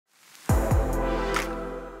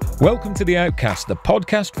Welcome to the Outcast, the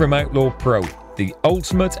podcast from Outlaw Pro, the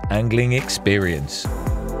ultimate angling experience.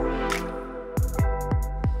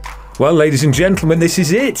 Well, ladies and gentlemen, this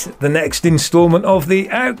is it. The next instalment of the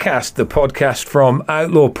Outcast, the podcast from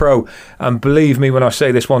Outlaw Pro. And believe me when I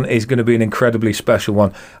say this one is going to be an incredibly special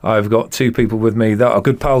one. I've got two people with me that are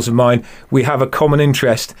good pals of mine. We have a common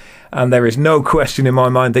interest, and there is no question in my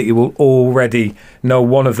mind that you will already know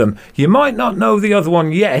one of them. You might not know the other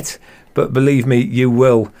one yet, but believe me, you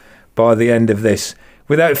will by the end of this.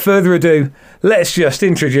 Without further ado, let's just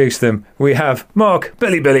introduce them. We have Mark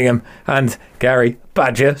Billy Billingham and Gary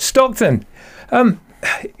Badger Stockton.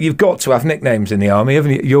 You've got to have nicknames in the army,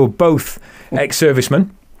 haven't you? You're both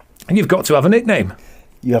ex-servicemen, and you've got to have a nickname.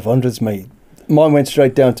 You have hundreds, mate. Mine went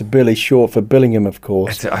straight down to Billy, short for Billingham, of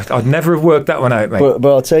course. I'd never have worked that one out, mate. But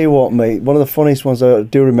I'll tell you what, mate, one of the funniest ones I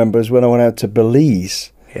do remember is when I went out to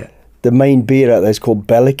Belize. Yeah. The main beer out there is called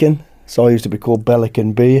Bellican, so I used to be called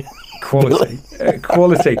Bellican beer. Quality.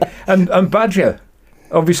 Quality. And Badger,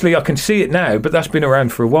 obviously I can see it now, but that's been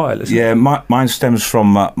around for a while, isn't it? Yeah, mine stems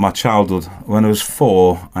from my childhood. When I was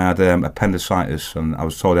 4, I had appendicitis, and I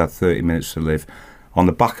was told I had 30 minutes to live. On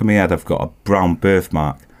the back of my head, I've got a brown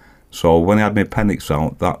birthmark. So when I had my appendix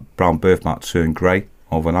out, that brown birthmark turned grey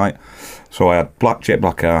overnight. So I had jet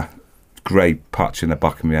black hair, grey patch in the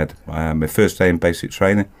back of my head. My first day in basic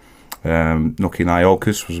training, 𝐓𝐡𝐞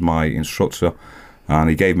𝐎𝐼 was my instructor. And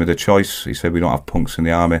he gave me the choice. He said, we don't have punks in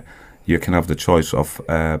the army. You can have the choice of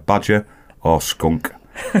Badger or Skunk.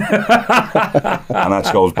 And I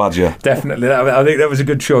chose Badger. Definitely. I think that was a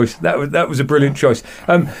good choice. That was a brilliant choice.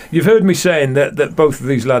 You've heard me saying that both of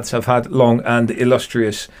these lads have had long and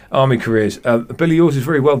illustrious army careers. Billy, yours is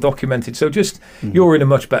very well documented. So you're in a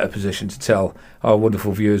much better position to tell our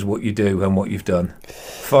wonderful viewers what you do and what you've done.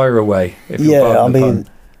 Fire away. Yeah, I mean,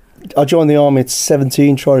 I joined the army at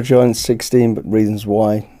 17, tried to join at 16, but reasons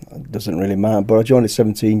why, it doesn't really matter. But I joined at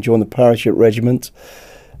 17, joined the parachute regiment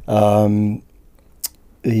in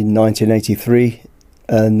 1983,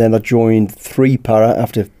 and then I joined 3 para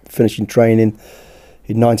after finishing training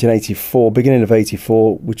in 1984, beginning of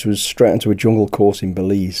 84, which was straight into a jungle course in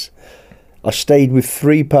Belize. I stayed with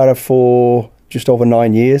 3 para for just over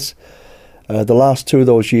 9 years. The last 2 of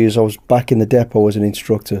those years I was back in the depot as an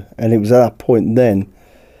instructor, and it was at that point then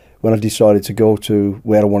when I decided to go to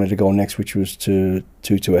where I wanted to go next, which was to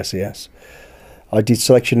SAS. I did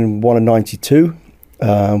selection in 1 of 92,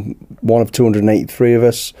 one of 283 of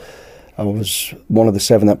us. I was one of the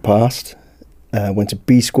 7 that passed. Went to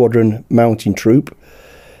B Squadron Mountain Troop.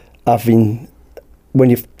 When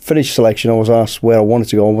you finish selection, I was asked where I wanted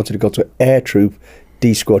to go. I wanted to go to Air Troop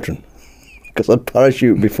D Squadron, because I'd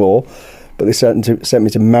parachuted before. But they sent me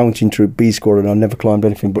to Mountain Troop B Squadron. I never climbed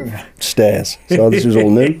anything but stairs, so this was all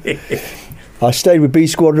new. I stayed with B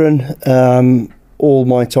Squadron all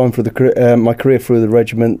my time for my career through the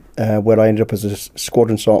regiment, where I ended up as a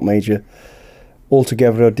squadron sergeant major.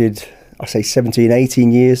 Altogether, I did 17,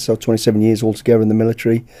 18 years, so 27 years altogether in the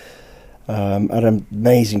military. Had an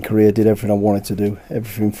amazing career. Did everything I wanted to do,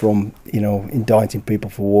 everything from indicting people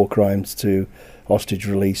for war crimes to hostage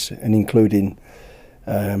release, and including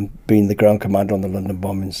being the ground commander on the London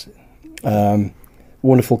bombings.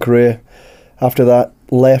 Wonderful career. After that,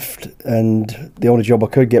 left, and the only job I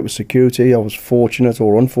could get was security. I was fortunate,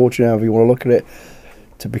 or unfortunate, however you want to look at it,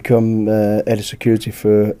 to become head of security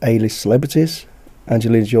for A-list celebrities,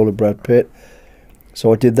 Angelina Jolie, Brad Pitt.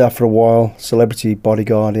 So I did that for a while, celebrity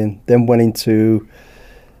bodyguarding. Then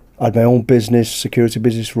I had my own business, security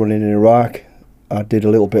business running in Iraq. I did a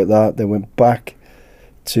little bit of that, then went back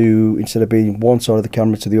to, instead of being one side of the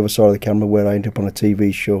camera, to the other side of the camera, where I ended up on a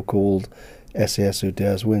TV show called SAS Who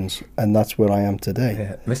Dares Wins, and that's where I am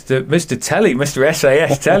today. Yeah. Mr. Telly, Mr.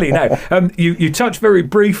 SAS Telly. Now, you touched very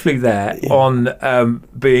briefly there on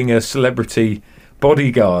being a celebrity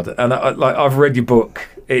bodyguard, and I've read your book.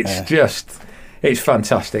 It's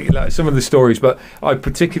fantastic. Like some of the stories, but I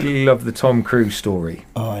particularly love the Tom Cruise story.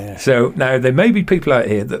 Oh yeah. So now there may be people out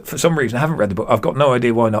here that for some reason haven't read the book. I've got no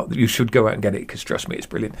idea why not. You should go out and get it, because trust me, it's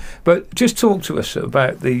brilliant. But just talk to us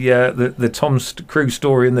about the Tom Cruise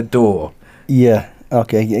story in The Door. Yeah.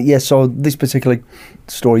 Okay. Yeah. So this particular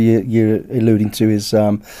story you're alluding to is,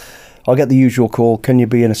 I get the usual call. Can you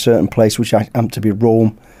be in a certain place, which I am to be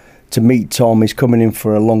Rome, to meet Tom? He's coming in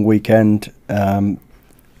for a long weekend.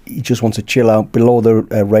 He just wants to chill out below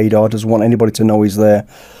the radar. Doesn't want anybody to know he's there.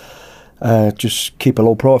 Just keep a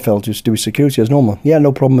low profile. Just do his security as normal. Yeah,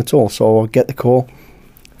 no problem at all. So I get the call,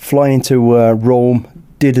 fly into Rome.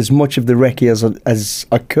 Did as much of the recce as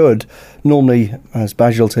I could. Normally, as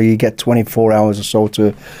Badger will tell you get 24 hours or so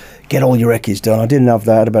to get all your recce's done. I didn't have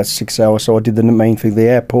that. I had about 6 hours. So I did the main thing: the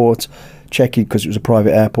airport, check it because it was a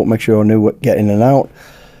private airport, make sure I knew what get in and out.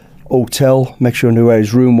 Hotel, make sure I knew where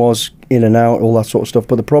his room was, in and out, all that sort of stuff.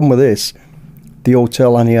 But the problem with this, the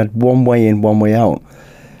hotel only had one way in, one way out.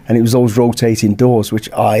 And it was those rotating doors,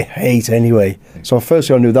 which I hate anyway. So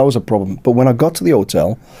firstly I knew that was a problem. But when I got to the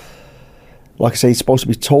hotel, like I say, it's supposed to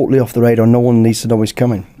be totally off the radar. No one needs to know he's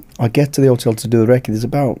coming. I get to the hotel to do the recce. There's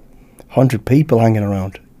about 100 people hanging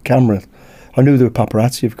around, cameras. I knew there were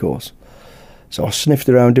paparazzi, of course. So I sniffed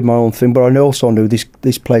around, did my own thing. But I also knew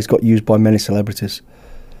this place got used by many celebrities.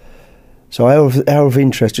 So out of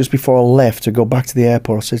interest, just before I left to go back to the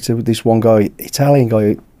airport, I said to this one guy, Italian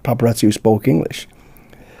guy, paparazzi who spoke English.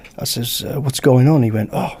 I says, what's going on? He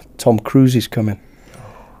went, oh, Tom Cruise is coming.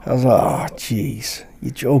 I was like, oh, jeez,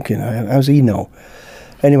 you're joking. How's he know?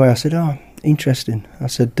 Anyway, I said, oh, interesting. I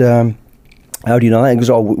said, how do you know that? He goes,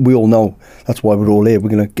 oh, we all know. That's why we're all here. We're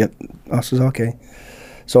going to get... I says, okay.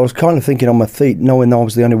 So I was kind of thinking on my feet, knowing that I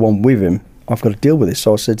was the only one with him, I've got to deal with this.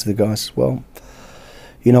 So I said to the guys, well,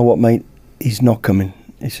 you know what, mate? He's not coming.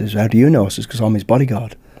 He says, how do you know? I says, because I'm his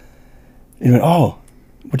bodyguard. He went, oh,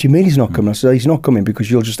 what do you mean he's not coming? I said, he's not coming because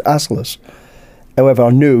you'll just hassle us. However, I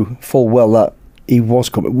knew full well that he was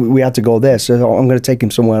coming. We had to go there, so I'm going to take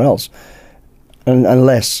him somewhere else. And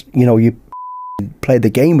unless, you know, you played the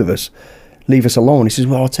game with us, leave us alone. He says,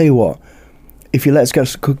 well, I'll tell you what, if you let us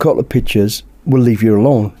get a couple of pictures, we'll leave you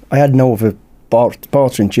alone. I had no other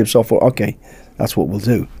bartering chips, so I thought, okay, that's what we'll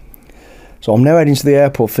do. So I'm now heading to the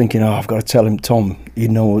airport thinking, oh, I've got to tell him, Tom, you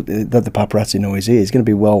know, that the paparazzi know he's here. He's going to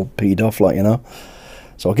be well peed off, like, you know.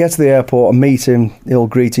 So I get to the airport, I meet him, the old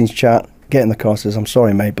greetings chat, get in the car, says, I'm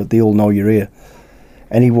sorry, mate, but they all know you're here.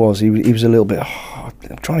 And he was a little bit, oh,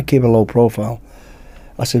 I'm trying to keep a low profile.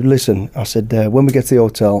 I said, listen, I said, when we get to the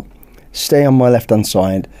hotel, stay on my left-hand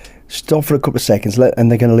side, stop for a couple of seconds, and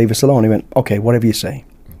they're going to leave us alone. He went, okay, whatever you say.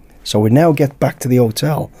 So we now get back to the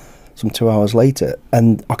hotel some 2 hours later,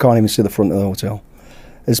 and I can't even see the front of the hotel.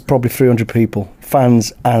 There's probably 300 people,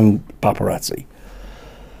 fans and paparazzi.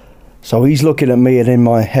 So he's looking at me, and in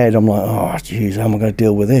my head, I'm like, oh, jeez, how am I going to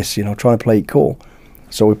deal with this? You know, trying to play it cool.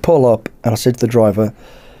 So we pull up, and I said to the driver,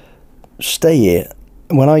 stay here.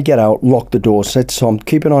 And when I get out, lock the door. Said to Tom,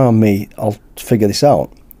 keep an eye on me. I'll figure this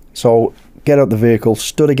out. So get out the vehicle,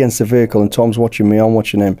 stood against the vehicle, and Tom's watching me, I'm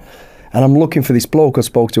watching him. And I'm looking for this bloke I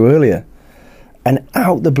spoke to earlier. And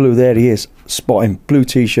out the blue, there he is, spot him, blue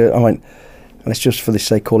T-shirt. I went, and it's just for the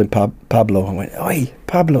sake, call him Pablo. I went, oi,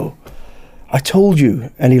 Pablo, I told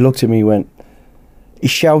you. And he looked at me, he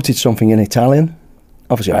shouted something in Italian.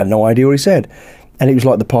 Obviously, I had no idea what he said. And it was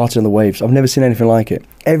like the party on the waves. I've never seen anything like it.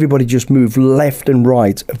 Everybody just moved left and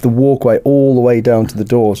right of the walkway all the way down to the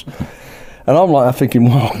doors. And I'm like, I'm thinking,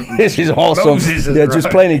 wow, this is awesome. Yeah, just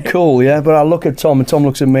playing it cool, yeah. But I look at Tom, and Tom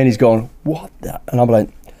looks at me, and he's going, what the? And I'm like,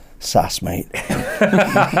 sass, mate.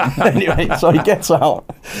 Anyway, so he gets out.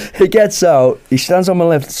 He stands on my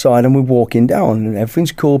left side, and we're walking down, and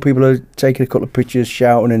everything's cool. People are taking a couple of pictures,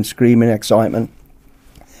 shouting and screaming excitement.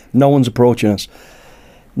 No one's approaching us.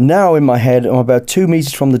 Now in my head, I'm about 2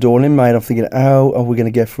 meters from the door, and in my head I'm thinking, how are we going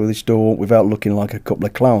to get through this door without looking like a couple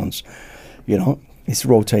of clowns? You know, it's a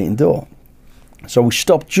rotating door. So we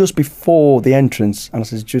stopped just before the entrance, and I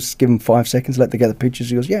said, just give him 5 seconds, let them get the pictures.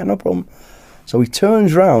 He goes, yeah, no problem. So he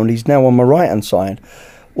turns round, he's now on my right-hand side.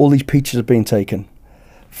 All these pictures have been taken.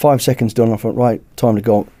 5 seconds done, I thought, right, time to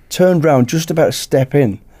go. Turned round, just about to step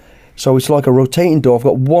in. So it's like a rotating door. I've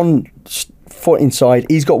got 1 foot inside,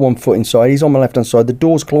 he's got 1 foot inside, he's on my left-hand side, the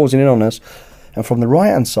door's closing in on us, and from the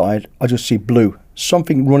right-hand side, I just see blue,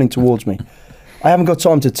 something running towards me. I haven't got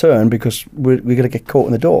time to turn because we're going to get caught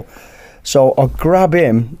in the door. So I grab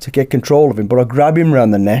him to get control of him, but I grab him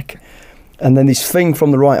around the neck, and then this thing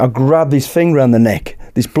from the right, I grab this thing around the neck,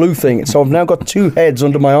 this blue thing. So I've now got 2 heads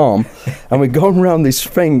under my arm, and we're going around this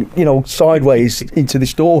thing, you know, sideways into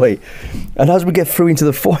this doorway. And as we get through into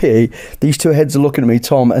the foyer, these 2 heads are looking at me,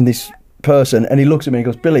 Tom and this person, and he looks at me and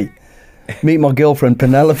goes, Billy, meet my girlfriend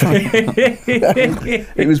Penelope.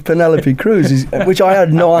 It was Penelope Cruz, which I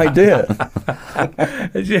had no idea.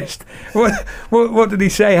 Just what did he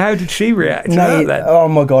say? How did she react to that then? Oh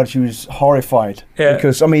my God, she was horrified. Yeah.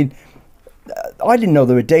 Because I mean, I didn't know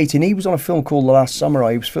they were dating. He was on a film called The Last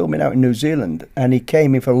Samurai. He was filming out in New Zealand, and he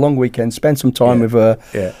came in for a long weekend, spent some time with her.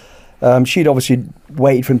 Yeah. She'd obviously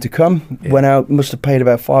waited for him to come, went out, must have paid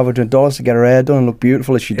about $500 to get her hair done and look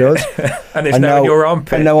beautiful as she does. And it's now in your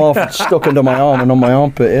armpit. And now I'm stuck under my arm and on my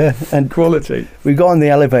armpit, yeah. And quality. We got in the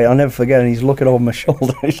elevator, I'll never forget, and he's looking over my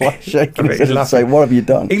shoulder. He's like shaking his head and saying, what have you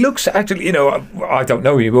done? He looks actually, you know, I don't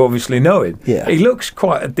know you, obviously know him. Yeah. He looks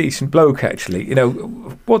quite a decent bloke, actually. You know,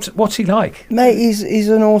 what's he like? Mate, he's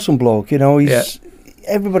an awesome bloke, you know.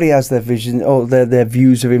 Everybody has their vision, or their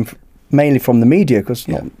views of him mainly from the media, because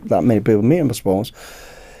not that many people meet him, I suppose.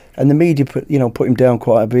 And the media put him down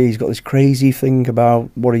quite a bit. He's got this crazy thing about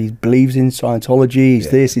what he believes in, Scientology, he's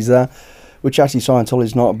this, he's that, which actually Scientology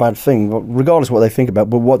is not a bad thing, regardless of what they think about,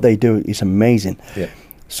 but what they do is amazing. Yeah.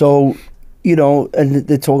 So, and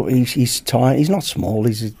they talk, he's tiny, he's not small,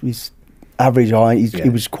 he's average height, he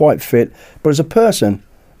was quite fit, but as a person,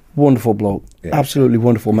 wonderful bloke, absolutely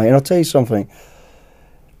wonderful, mate. And I'll tell you something,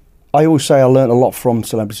 I always say I learned a lot from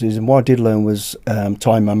celebrities, and what I did learn was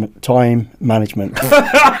time management.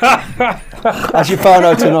 As you found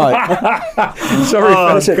out tonight.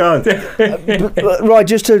 Sorry, God. Right,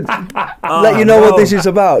 just to let you know what this is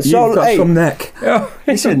about. You've got some neck.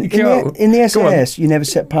 Listen, in the SAS, you never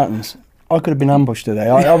set patterns. I could have been ambushed today.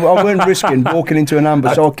 I weren't risking walking into an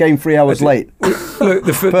ambush, so I came 3 hours late. Look,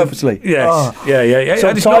 purposely. Yes. Yeah. So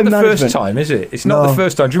it's not the first time, is it? It's not the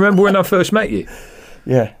first time. Do you remember when I first met you?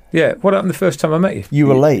 Yeah. Yeah, what happened the first time I met you? You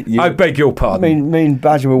were late. I beg your pardon. Me and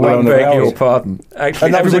Badger were waiting. I beg your pardon. Actually,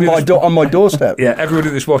 and that was on my doorstep. Yeah, everybody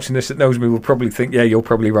that's watching this that knows me will probably think, yeah, you're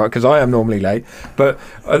probably right, because I am normally late. But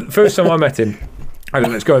first time I met him, I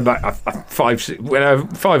don't know, it's going back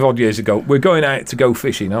 5 odd years ago. We're going out to go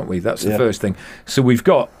fishing, aren't we? That's the first thing. So we've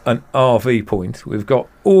got an RV point. We've got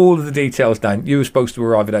all of the details down. You were supposed to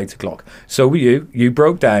arrive at 8 o'clock. So were you. You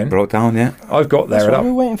broke down. Yeah. I've got there. That's why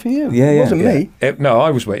we were waiting for you. Yeah. It wasn't me. No, I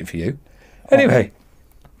was waiting for you. Anyway,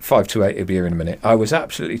 5 to 8, he'll be here in a minute. I was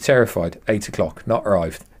absolutely terrified. 8 o'clock, not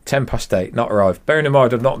arrived. 10 past 8, not arrived. Bearing in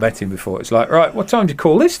mind I've not met him before. It's like, right, what time do you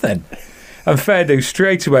call this then? And fair do,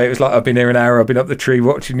 straight away, it was like, I've been here an hour, I've been up the tree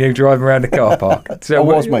watching you driving around the car park. So, I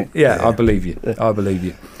was, mate. Yeah, I believe you. I believe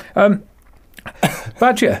you.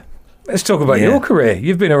 Badger, let's talk about your career.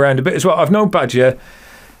 You've been around a bit as well. I've known Badger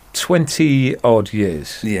 20-odd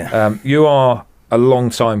years. Yeah. You are a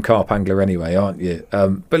long-time carp angler anyway, aren't you?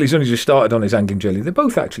 Billy's only just started on his angling journey. They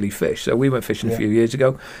both actually fish, so we went fishing a few years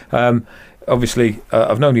ago. Obviously,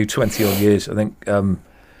 I've known you 20-odd years, I think.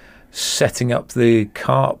 Setting up the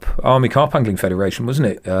Army Carp Angling Federation, wasn't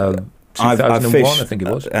it? 2001, I think it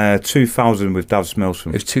was. 2000 with Dav Smilson.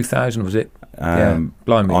 It was 2000, was it?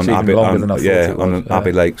 Blimey, it's even longer than I thought it was. On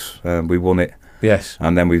Abbey Lakes, we won it. Yes.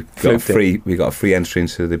 And then we got a free entry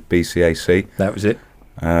into the BCAC. That was it.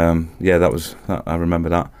 That was. I remember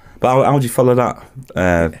that. But how do you follow that,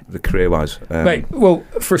 the career-wise? Mate, well,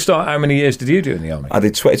 for a start, how many years did you do in the Army? I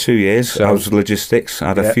did 22 years. So, I was logistics. I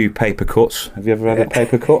had a few paper cuts. Have you ever had a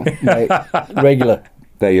paper cut? Mate, regular.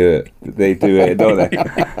 They do it, don't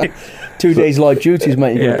they? 2 days light duties,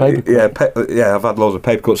 mate. You got a paper cut. I've had loads of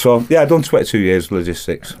paper cuts. So, I've done 22 years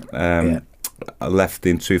logistics. I left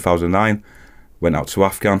in 2009, went out to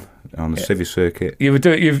Afghan on the civvy circuit.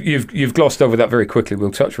 You've glossed over that very quickly.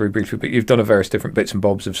 We'll touch very briefly, but you've done a various different bits and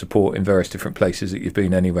bobs of support in various different places that you've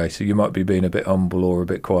been anyway. So you might be being a bit humble or a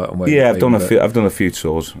bit quiet on where. Yeah, I've done a few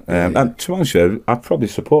tours, and to be honest, I've probably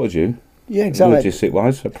supported you. Yeah, exactly. Logistic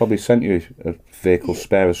wise, I probably sent you a vehicle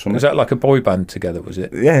spare or something. Was that like a boy band together? Was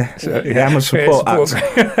it? Yeah, I'm a support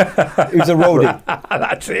act. He was a roadie.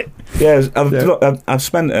 That's it. Yeah, I've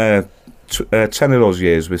spent 10 of those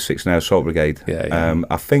years with 6th Air Assault Brigade.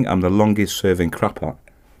 I think I'm the longest serving crapper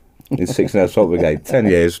in 6th Air Assault Brigade. 10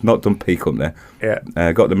 years, not done peak up there.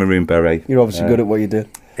 Yeah. Got the Maroon Beret. You're obviously good at what you do.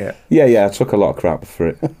 Yeah. I took a lot of crap for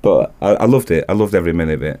it, but I loved it. I loved every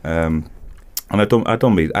minute of it. And I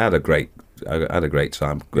had a great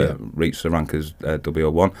time. Reached the rank as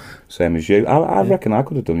 001, same as you. I reckon I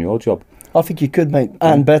could have done your job. I think you could, mate,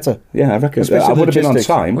 and better. Yeah, I reckon. I would have been on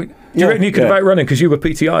time. Do you reckon you could have outrunning because you were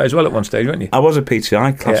PTI as well at one stage, weren't you? I was a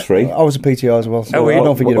PTI, class 3. I was a PTI as well. So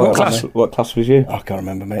don't forget about that. What class was you? I can't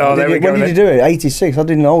remember, mate. Oh, when did you do it? 86. I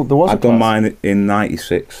didn't know there was a class. I'd done mine in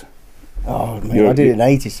 96. Oh, man, I did it in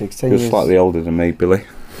 86. You're slightly older than me, Billy.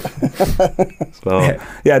 So,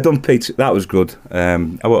 I done PT. That was good. I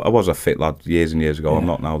was a fit lad years and years ago. I'm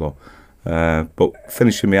not now though. But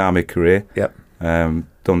finishing my army career.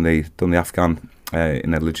 Done the Afghan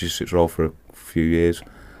in a logistics role for a few years.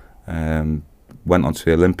 Went on to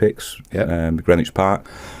the Olympics. Greenwich Park.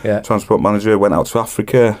 Transport manager. Went out to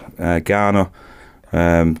Africa, Ghana.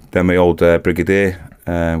 Then my old brigadier,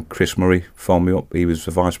 Chris Murray, phoned me up. He was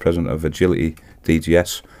the vice president of Agility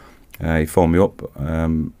DGS. He phoned me up,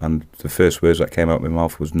 and the first words that came out of my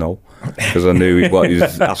mouth was no, because I knew what he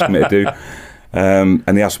was asking me to do.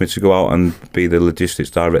 And he asked me to go out and be the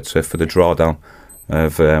logistics director for the drawdown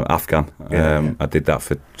of Afghan. I did that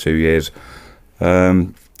for 2 years,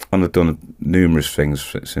 and I've done numerous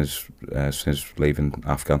things since leaving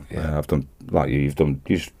Afghan. I've done like you. You've done.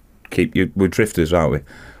 We're drifters, aren't we?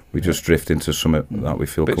 We just drift into something that we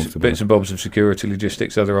feel comfortable. Bits and bobs of security,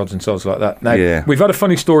 logistics, other odds and sods like that. Now, we've had a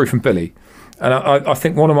funny story from Billy, and I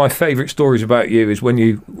think one of my favourite stories about you is when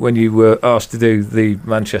you were asked to do the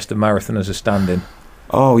Manchester Marathon as a stand-in.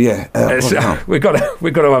 Oh yeah, we've got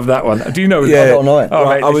to have that one. Do you know? Yeah, I don't know it. Oh,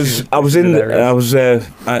 mate, I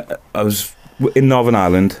was in Northern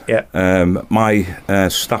Ireland. Yeah. My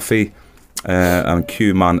staffy and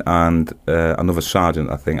queue man and another sergeant.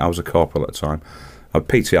 I think I was a corporal at the time.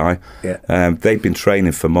 PTI. Yeah. They'd been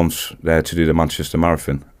training for months to do the Manchester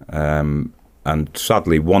Marathon, and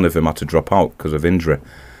sadly one of them had to drop out because of injury.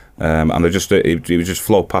 And it was just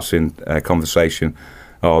flow passing conversation.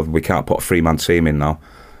 Oh, we can't put a 3-man team in now.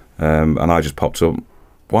 And I just popped up.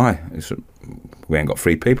 Why? He said, we ain't got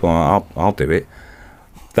 3 people. I'll do it.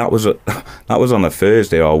 That was on a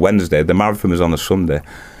Thursday or Wednesday. The marathon was on a Sunday.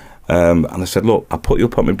 And I said, look, I'll put you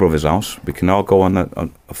up at my brother's house. We can all go on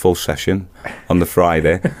a full session on the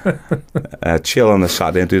Friday, chill on the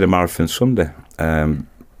Saturday and do the marathon Sunday.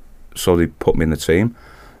 So they put me in the team.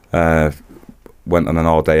 Went on an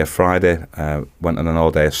all-day Friday, went on an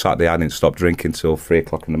all-day Saturday. I didn't stop drinking till 3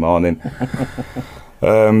 o'clock in the morning.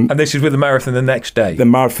 And this is with the marathon the next day? The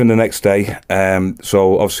marathon the next day.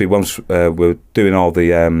 So obviously once we're doing all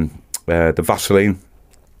the Vaseline.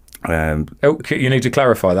 You need to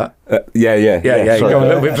clarify that. Yeah. Sorry, go a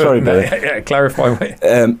little bit sorry, Billy. Clarify.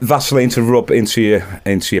 Vaseline to rub into your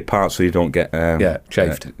parts so you don't get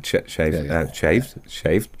shaved.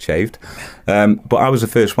 Shaved. But I was the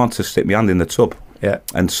first one to stick my hand in the tub. Yeah.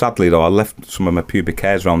 And sadly though, I left some of my pubic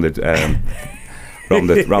hairs around the round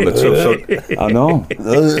the tub. So, I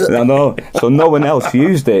know. So no one else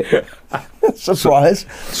used it. Surprise.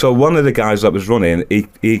 So one of the guys that was running,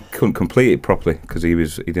 he couldn't complete it properly because he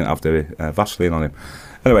didn't have the Vaseline on him.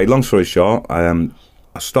 Anyway, long story short, I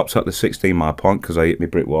stopped at the 16-mile point because I hit my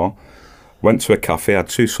brick wall. Went to a cafe, had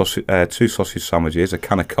two sausage sandwiches, a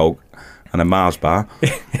can of Coke, and a Mars bar.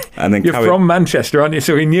 And then you're from Manchester, aren't you?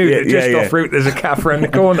 So he knew that just off route there's a cafe around the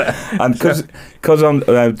corner. And because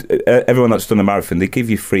everyone that's done a marathon, they give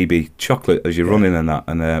you freebie chocolate as you're running and that.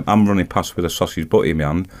 And I'm running past with a sausage butty in my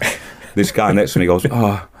hand. This guy next to me goes,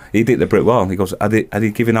 oh, he did the brick wall. He goes, are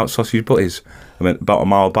they giving out sausage butties? I went about a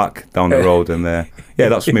mile back down the road, and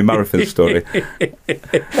that's my marathon story.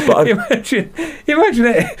 But imagine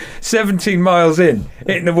it 17 miles in,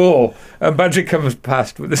 hitting the wall, and Badger comes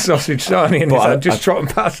past with the sausage sarnie in his hand, just trotting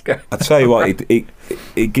past. I tell you what,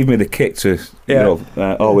 it gave me the kick to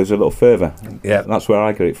always a little further. Yeah, that's where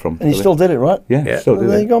I got it from. And you still did it, right? Yeah. Still did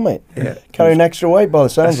there you go, mate. Yeah, carrying extra weight by the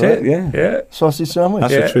sounds of it. Yeah. Sausage sandwich.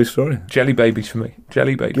 That's a true story. Jelly babies for me.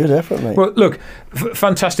 Jelly babies. Good effort, mate. Well, look,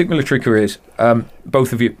 fantastic military careers,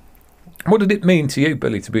 both of you. What did it mean to you,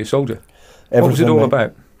 Billy, to be a soldier? What was it all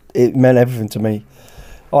about? It meant everything to me.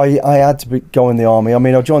 I had to go in the army. I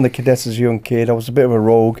mean, I joined the cadets as a young kid. I was a bit of a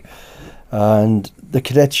rogue, and the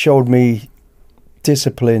cadets showed me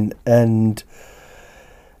discipline and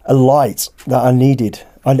a light that I needed.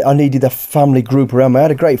 I needed a family group around me. I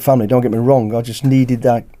had a great family, don't get me wrong. I just needed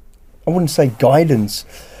that, I wouldn't say guidance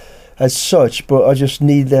as such, but I just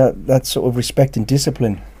need that sort of respect and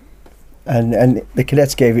discipline. And the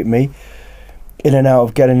cadets gave it me. Getting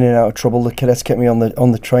in and out of trouble, the cadets kept me on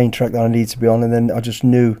the train track that I needed to be on, and then I just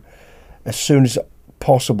knew as soon as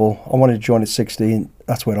possible I wanted to join at 16.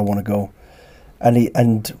 That's where I want to go.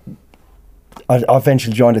 And I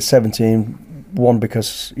eventually joined at 17. One,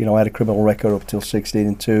 because I had a criminal record up till 16,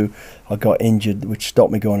 and two, I got injured, which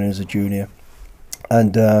stopped me going in as a junior.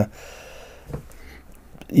 And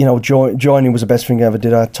joining was the best thing I ever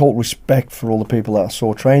did. I had total respect for all the people that I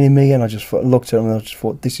saw training me, and I just looked at them and I just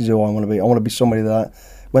thought, this is who I want to be. I want to be somebody that,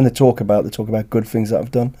 when they talk about good things that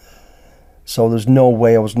I've done. So there's no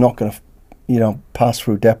way I was not going to, pass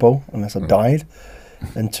through depot unless I died.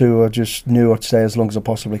 And two, I just knew I'd stay as long as I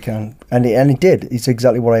possibly can. And it did. It's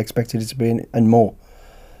exactly what I expected it to be, and more.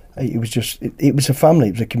 It was just, it was a family,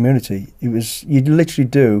 it was a community. You'd literally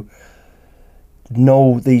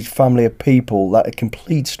know these family of people that are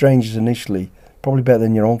complete strangers initially, probably better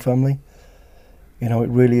than your own family. It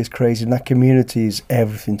really is crazy, and that community is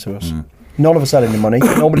everything to us. None of us had any money.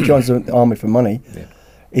 Nobody joins the army for money.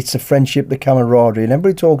 It's the friendship, the camaraderie, and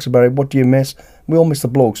everybody talks about it. What do you miss? We all miss the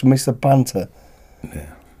blokes, we miss the banter.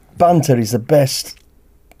 Banter is the best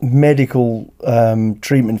medical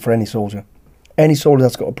treatment for any soldier. Any soldier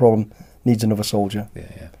that's got a problem needs another soldier.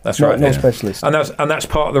 That's right. No specialist. And that's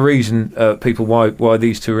part of the reason, people, why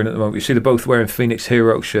these two are in at the moment. You see, they're both wearing Phoenix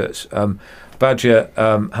Hero shirts. Badger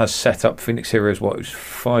has set up Phoenix Heroes, it was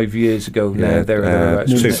 5 years ago now. They're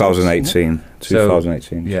 2018.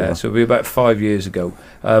 2018. So it'll be about 5 years ago.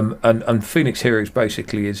 And Phoenix Heroes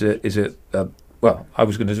basically is a well, I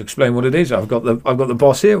was going to explain what it is. I've got the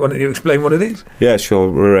boss here. Why don't you explain what it is? Yeah,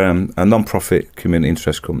 sure. We're a non-profit community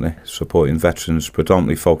interest company supporting veterans,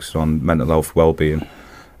 predominantly focused on mental health, well-being,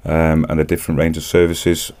 and a different range of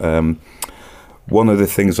services. One of the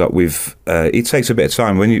things that it takes a bit of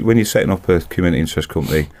time when you're setting up a community interest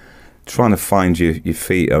company, trying to find your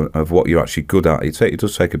feet of what you're actually good at. It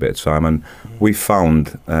does take a bit of time, and we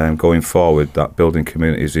found going forward that building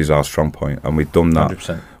communities is our strong point, and we've done that.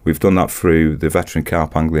 100%. We've done that through the veteran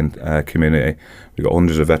carp angling community. We've got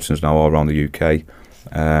hundreds of veterans now all around the UK.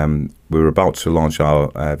 We were about to launch our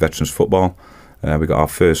veterans football. We got our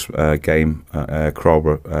first game at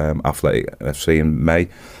Crowborough Athletic FC in May.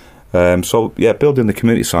 So yeah, building the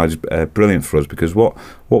community side is brilliant for us, because what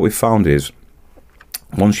we found is,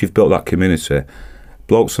 once you've built that community,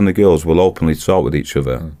 blokes and the girls will openly talk with each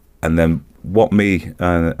other. And then what me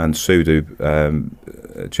and Sue do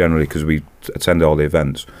generally, because we attend all the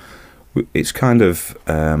events, it's kind of,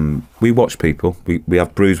 we watch people, we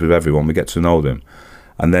have brews with everyone, we get to know them.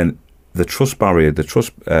 And then the trust barrier, the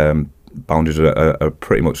trust boundaries are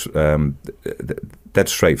pretty much dead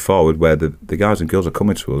straightforward, where the guys and girls are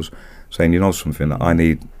coming to us saying, you know something, I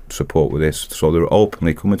need support with this. So they're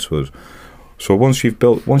openly coming to us. So once you've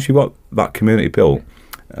got that community built,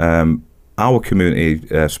 our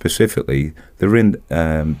community specifically, they're in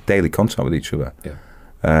daily contact with each other.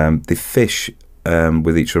 Yeah. They fish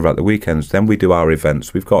with each other at the weekends. Then we do our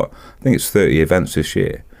events. We've got, I think it's 30 events this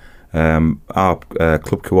year. Our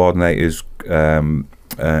club coordinators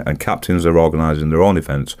and captains are organising their own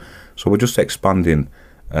events. So we're just expanding.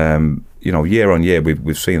 Year on year,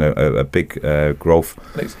 we've seen a big growth.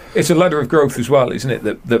 It's a ladder of growth as well, isn't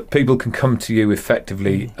it? That people can come to you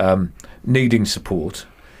effectively needing support,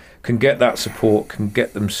 can get that support, can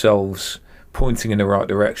get themselves pointing in the right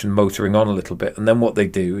direction, motoring on a little bit, and then what they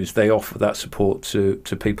do is they offer that support to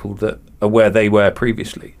people that are where they were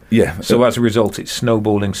previously. Yeah. So as a result, it's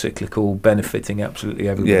snowballing, cyclical, benefiting absolutely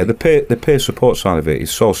everybody. Yeah, the peer support side of it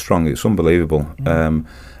is so strong, it's unbelievable.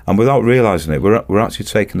 And without realising it, we're actually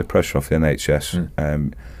taking the pressure off the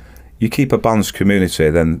NHS. You keep a balanced community,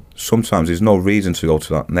 then sometimes there's no reason to go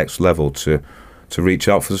to that next level to reach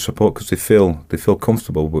out for the support, because they feel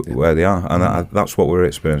comfortable where they are, and that's what we're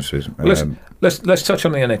experiencing. Well, let's touch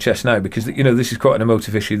on the NHS now, because this is quite an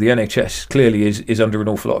emotive issue. The NHS clearly is under an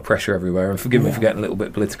awful lot of pressure everywhere, and forgive me for getting a little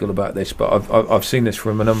bit political about this, but I've seen this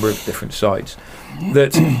from a number of different sides,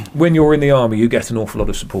 that when you're in the army you get an awful lot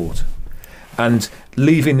of support, and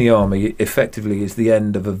leaving the army effectively is the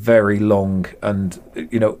end of a very long and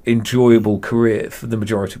enjoyable career for the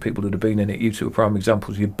majority of people that have been in it. You two are prime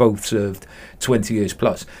examples. You've both served 20 years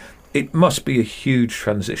plus. It must be a huge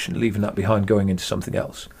transition, leaving that behind, going into something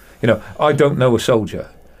else. I don't know a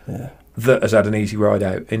soldier that has had an easy ride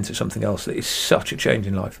out into something else. That is such a change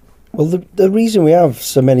in life. Well, the reason we have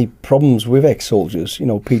so many problems with ex-soldiers,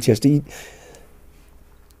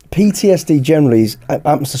 PTSD generally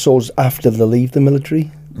happens to soldiers after they leave the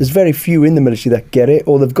military. There's very few in the military that get it,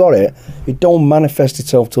 or they've got it. It don't manifest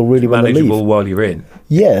itself till really when they leave. Manageable while you're in.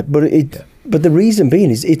 Yeah, but but the reason being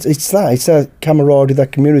is it's that camaraderie,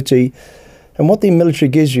 that community, and what the military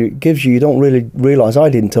gives you. You don't really realise. I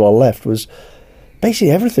did until I left. Was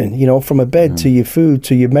basically everything. From a bed to your food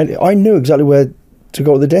to your I knew exactly where to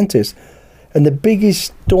go to the dentist, and the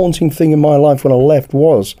biggest daunting thing in my life when I left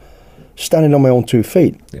was standing on my own 2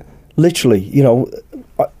 feet. Yeah. Literally,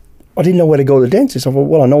 I didn't know where to go to the dentist. I thought,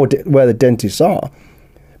 well, I know where the dentists are,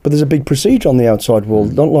 but there's a big procedure on the outside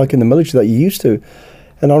world, not like in the military that you used to.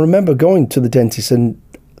 And I remember going to the dentist and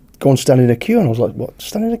going stand in a queue, and I was like, what,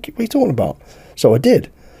 stand in a queue? What are you talking about? So I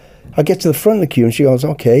did. I get to the front of the queue, and she goes,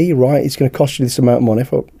 okay, you're right, it's going to cost you this amount of money. I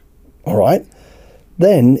thought, all right.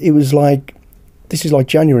 Then it was like, this is like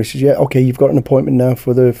January. She says, yeah, okay, you've got an appointment now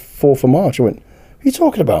for the 4th of March. I went, what are you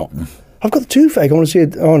talking about? I've got the toothache. I want to see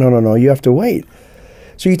it. Oh, no, you have to wait.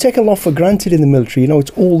 So you take a lot for granted in the military.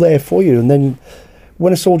 It's all there for you. And then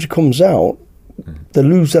when a soldier comes out, they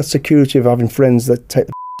lose that security of having friends that take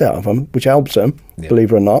the out of them, which helps them,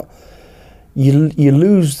 believe it or not. You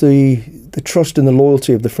lose the trust and the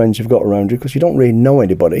loyalty of the friends you've got around you, because you don't really know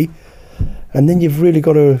anybody. And then you've really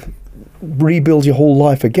got to rebuild your whole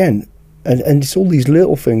life again. And it's all these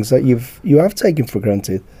little things that you have taken for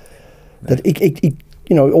granted. That it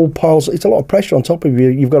all piles. It's a lot of pressure on top of you.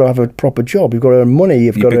 You've got to have a proper job. You've got to earn money.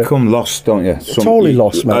 You become lost, don't you? Totally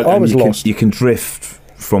lost, man. I was lost. You can drift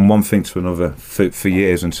from one thing to another for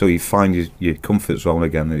years until you find your comfort zone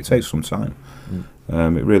again, and it takes some time.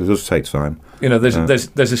 It really does take time. There's a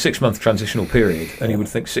 6-month transitional period, and you would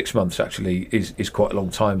think 6 months actually is quite a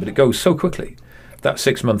long time, but it goes so quickly. That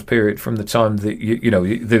 6-month period from the time that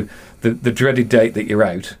the dreaded date that you're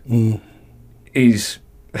out. is.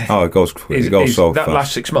 Oh, it goes quick. It goes so that fast.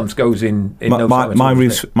 last 6 months goes in no time.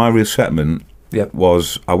 My resettlement Yep.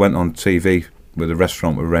 was I went on TV with a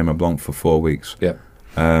restaurant with Raymond Blanc for 4 weeks. Yeah.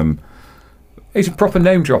 He's a proper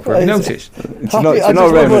name dropper. Have you noticed? He's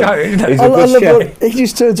he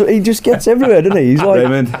just turns. He just gets everywhere, doesn't he? He's like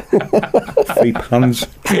Raymond, 3 pounds.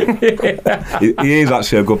 He is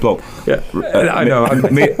actually a good bloke. Yeah, I know.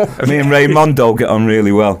 Me and Raymondo get on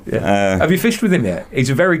really well. Yeah. Have you fished with him yet? He's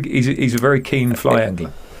a very keen fly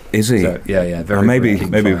angler. Is he? So, yeah. Very. Maybe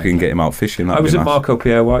very we can get him out fishing. I was at Marco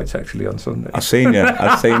Pierre White's actually on Sunday. I seen you.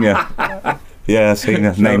 Yeah, I seen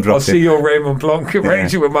you. Name dropping. I'll see your Raymond Blanc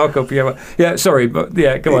arranging with Marco Pierre. Yeah, sorry, but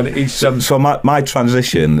yeah, go on. He's, so my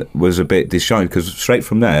transition was a bit disjointed because straight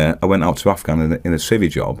from there I went out to Afghan in a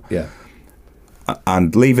civvy job. Yeah.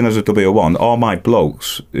 And leaving as a W1, all my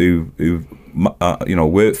blokes who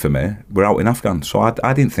worked for me were out in Afghan. So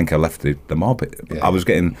I didn't think I left the mob. Yeah. I was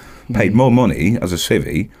getting paid more money as a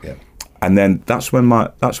civvy. Yeah. And then that's when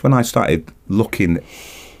I started looking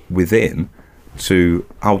within to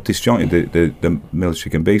how disjointed the military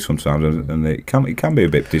can be sometimes, and it can be a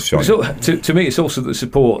bit disjointed. So, to me, it's also the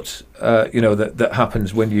support, that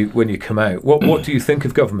happens when you come out. What do you think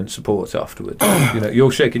of government support afterwards?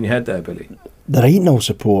 You're shaking your head there, Billy. There ain't no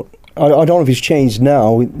support. I don't know if it's changed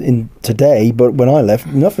now in today, but when I left,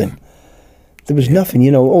 nothing. There was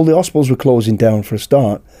nothing. All the hospitals were closing down for a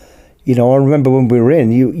start. I remember when we were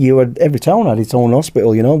in, you had every town had its own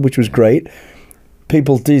hospital, which was great.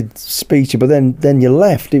 People did speak to you, but then you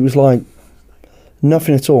left. It was like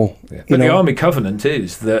nothing at all. Yeah. But the Army covenant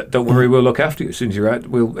is that don't worry, we'll look after you as soon as you're out.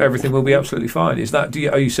 Everything will be absolutely fine. Is that?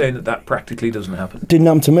 Are you saying that practically doesn't happen? Didn't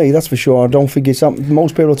happen to me, that's for sure. I don't think it's something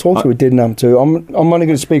most people I talk to it didn't happen to. I'm only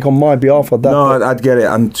going to speak on my behalf of that. No, I'd get it.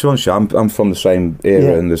 And to be honest, I'm from the same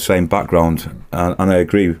era and the same background, and I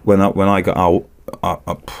agree. When I got out,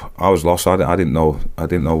 I was lost. I didn't know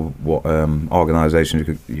what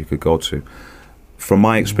organisations you could go to. From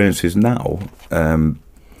my experiences now,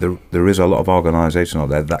 there is a lot of organisations out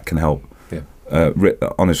there that can help. Yeah.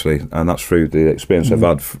 Honestly, and that's through the experience I've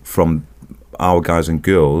had from our guys and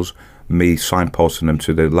girls, me signposting them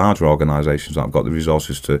to the larger organisations that have got the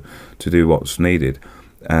resources to do what's needed.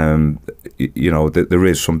 There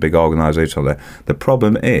is some big organisations out there. The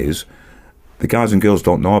problem is the guys and girls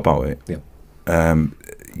don't know about it. Yeah.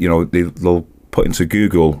 They'll put into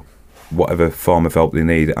Google whatever form of help they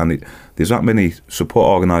need, and there's that many support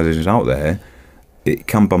organisations out there.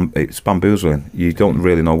 It's bamboozling. You don't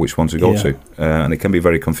really know which one to go to, and it can be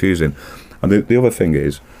very confusing. And the other thing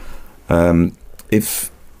is,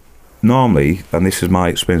 if normally, and this is my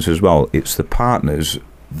experience as well, it's the partners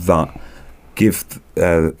that give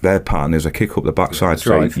their partners a kick up the backside.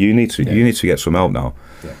 So you need to get some help now.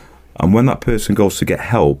 Yeah. And when that person goes to get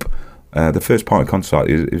help, the first point of contact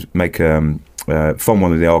is make from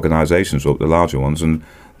one of the organisations up, the larger ones, and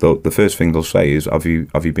the first thing they'll say is, have you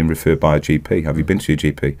been referred by a GP? Have you been to your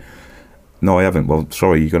GP? No, I haven't. Well,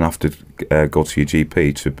 sorry, you're going to have to go to your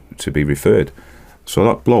GP to be referred. So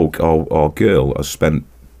that bloke or girl has spent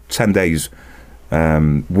 10 days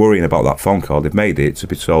worrying about that phone call. They've made it to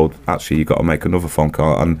be told, actually, you've got to make another phone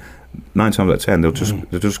call, and 9 times out of 10 they'll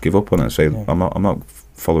just give up on it and say, I'm not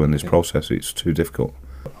following this process. It's too difficult.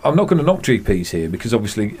 I'm not going to knock GPs here because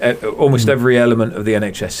obviously almost every element of the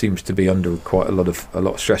NHS seems to be under quite a lot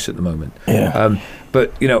of stress at the moment. Yeah.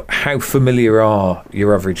 But how familiar are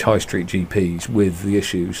your average high street GPs with the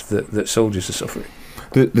issues that soldiers are suffering?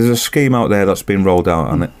 There's a scheme out there that's been rolled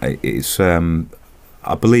out, and it's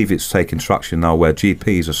I believe it's taking traction now, where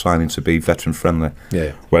GPs are signing to be veteran friendly.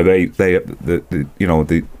 Yeah. Where they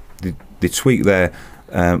tweak their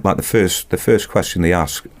like the first question they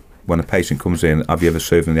ask when a patient comes in, have you ever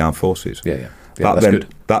served in the armed forces? Yeah, that's good.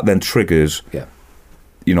 That then triggers,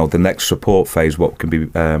 the next support phase, what can be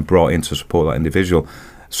brought in to support that individual.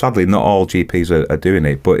 Sadly, not all GPs are doing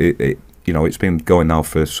it, but it's been going now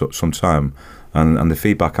for some time, and the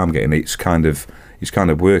feedback I'm getting, it's kind of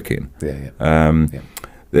working.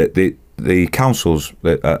 The councils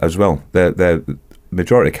as well. The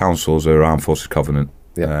majority of councils are Armed Forces Covenant.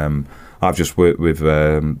 Yeah. I've just worked with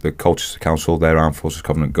the Colchester Council, their Armed Forces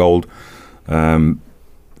Covenant Gold,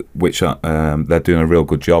 which they're doing a real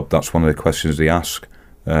good job. That's one of the questions they ask.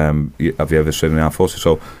 Have you ever served in the Armed Forces?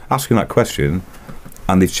 So asking that question,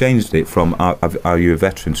 and they've changed it from are you a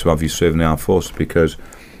veteran to have you served in the Armed Forces, because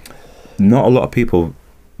not a lot of people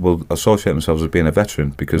will associate themselves as being a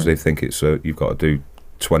veteran because they think it's you've got to do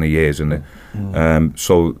 20 years in it.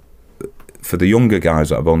 So for the younger guys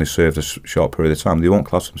that have only served a short period of time, they won't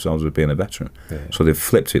class themselves as being a veteran. So they've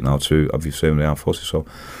flipped it now to have you served in the Armed Forces. So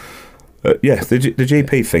the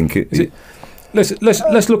GP think let's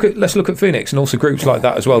look at 𝐓𝐡𝐞 and also groups like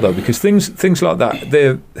that as well, though, because things like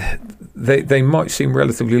that, they might seem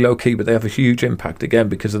relatively low key, but they have a huge impact again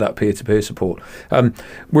because of that peer-to-peer support.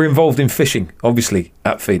 We're involved in fishing, obviously,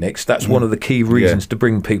 at 𝐓𝐡𝐞. That's one of the key reasons to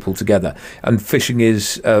bring people together. And fishing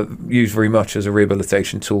is used very much as a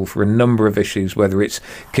rehabilitation tool for a number of issues, whether it's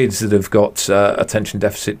kids that have got attention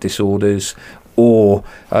deficit disorders, or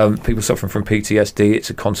people suffering from PTSD. It's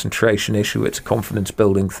a concentration issue. It's a confidence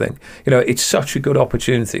building thing. It's such a good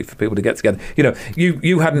opportunity for people to get together.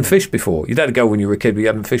 You hadn't fished before. You'd had to go when you were a kid, but you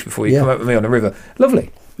hadn't fished before. You come out with me on the river.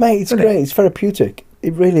 Lovely. Mate, it's great. It's therapeutic.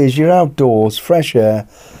 It really is. You're outdoors, fresh air.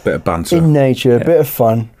 Bit of banter. In nature, a bit of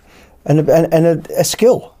fun. And a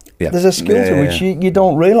skill. Yeah. There's a skill to which you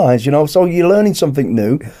don't realise, So you're learning something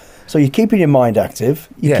new. So you're keeping your mind active.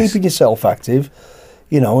 You're keeping yourself active.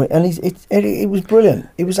 And it was brilliant.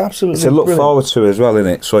 It was absolutely It's a look brilliant. forward to as well,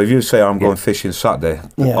 isn't it? So if you say, I'm going fishing Saturday,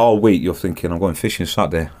 all week you're thinking, I'm going fishing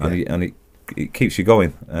Saturday, and it keeps you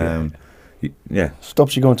going.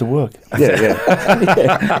 Stops you going to work.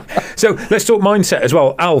 So let's talk mindset as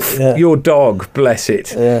well. Alf, your dog, bless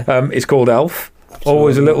it, is called Alf. Absolutely.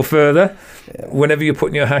 Always a little further. Whenever you're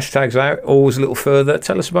putting your hashtags out, always a little further.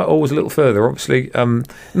 Tell us about always a little further. Obviously,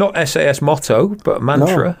 not SAS motto, but a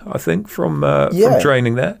mantra, I think, from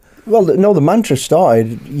training there. Well, no, the mantra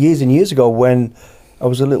started years and years ago when I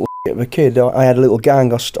was a little bit of a kid. I had a little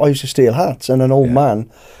gang. I used to steal hats, and an old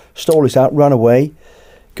man stole his hat, ran away.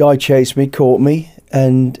 Guy chased me, caught me,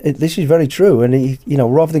 and this is very true. And he,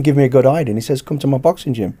 rather than give me a good hiding, he says, "Come to my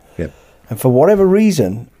boxing gym." Yeah. And for whatever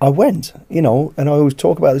reason, I went. And I always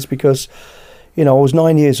talk about this because, I was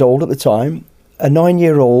 9 years old at the time. A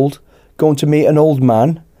 9-year-old going to meet an old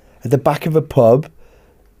man at the back of a pub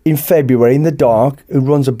in February in the dark who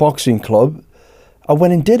runs a boxing club. I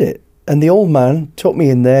went and did it. And the old man took me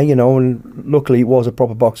in there, and luckily it was a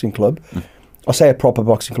proper boxing club. I say a proper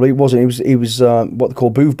boxing club. It wasn't. It was what they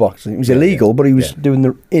call booth boxing. It was illegal, but he was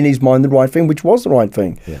doing, in his mind, the right thing, which was the right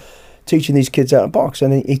thing. Yeah. Teaching these kids how to box.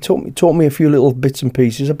 And he taught me a few little bits and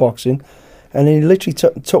pieces of boxing. And he literally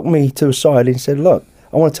took me to the side and said, "Look,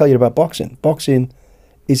 I want to tell you about boxing. Boxing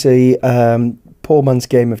is a poor man's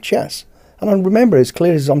game of chess." And I remember it as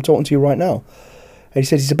clear as I'm talking to you right now. And he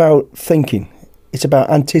said, it's about thinking. It's about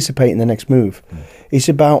anticipating the next move. It's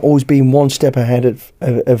about always being one step ahead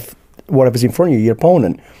of whatever's in front of you, your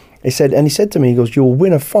opponent. He said to me, he goes, "You'll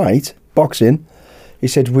win a fight, boxing," he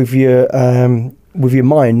said, with your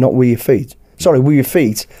mind, not with your feet. Sorry, with your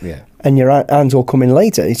feet. Yeah. And your hands will come in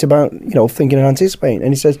later. It's about, thinking and anticipating. And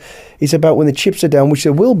he says, it's about when the chips are down, which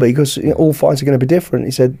there will be, because all fights are going to be different.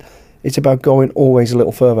 He said, it's about going always a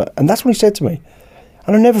little further. And that's what he said to me.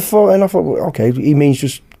 And I never thought, okay, he means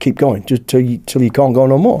just keep going, just till you can't go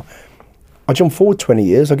no more. I jump forward 20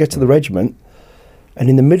 years, I get to the regiment, and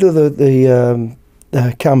in the middle of the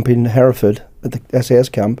camp in Hereford, at the SAS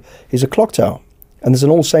camp, is a clock tower. And there's an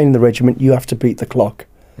old saying in the regiment, you have to beat the clock.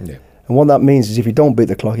 Yeah. And what that means is if you don't beat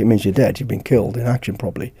the clock, it means you're dead. You've been killed in action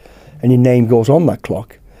probably. And your name goes on that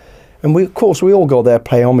clock. And we all go there,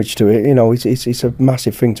 pay homage to it. It's a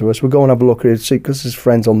massive thing to us. We go and have a look at it, because there's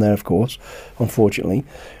friends on there, of course, unfortunately.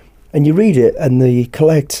 And you read it, and they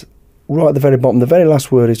collect right at the very bottom. The very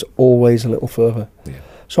last word is always a little further. Yeah.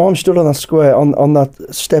 So I'm stood on that square, on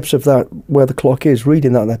that steps of that, where the clock is,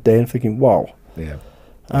 reading that day and thinking, wow. Yeah.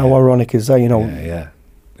 How ironic is that, Yeah.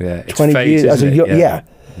 It's 20 fate, years as a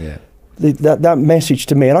Yeah. That message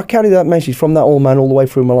to me, and I carry that message from that old man all the way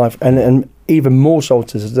through my life, and even more so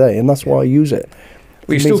to today, and that's why I use it.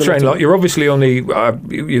 Well, you still train a lot. You're obviously only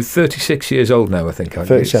you're 36 years old now, I think.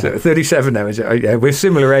 37. 37 now, is it? Yeah, we're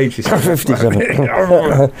similar ages. 57.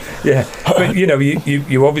 Yeah, but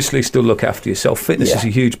you obviously still look after yourself. Fitness is a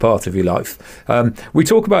huge part of your life. We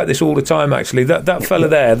talk about this all the time. Actually, that fella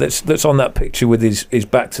there that's on that picture with his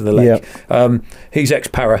back to the lake. He's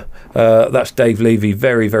ex-para. That's Dave Levy,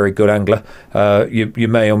 very, very good angler. You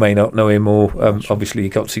may or may not know him, or obviously you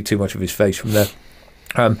can't see too much of his face from there.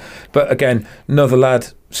 But again, another lad,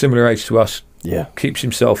 similar age to us, keeps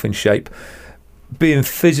himself in shape. Being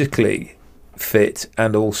physically fit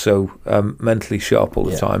and also mentally sharp all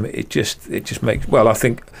the time, it just makes, well, I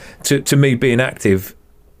think to me being active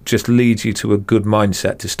just leads you to a good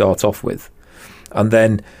mindset to start off with. And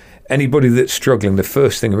then anybody that's struggling, the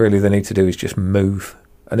first thing really they need to do is just move.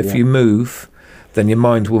 And if you move, then your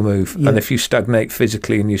mind will move. And if you stagnate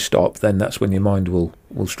physically and you stop, then that's when your mind will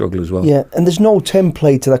struggle as well. Yeah, and there's no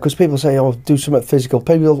template to that, because people say, oh, do something physical.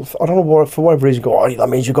 People, I don't know, for whatever reason, go, oh, that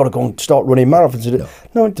means you've got to go and start running marathons.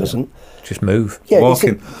 No, it doesn't. Just move.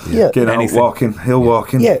 Walking. Getting out, walking, hill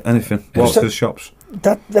walking, anything. Walk to the shops.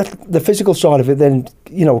 that the physical side of it then,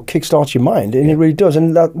 you know, kickstarts your mind, and it really does.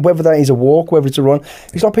 And that, whether that is a walk, whether it's a run,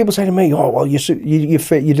 it's like people say to me, "Oh, well, you're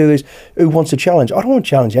fit, you do this. Who wants a challenge?" I don't want to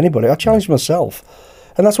challenge anybody. I challenge myself,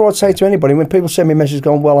 and that's what I'd say to anybody when people send me messages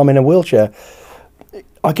going, "Well, I'm in a wheelchair."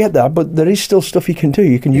 I get that, but there is still stuff you can do.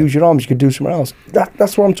 You can use your arms. You can do something else.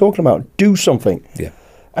 That's what I'm talking about. Do something. Yeah.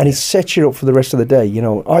 And it sets you up for the rest of the day. You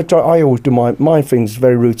know, I always do my things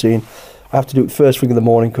very routine. I have to do it first thing in the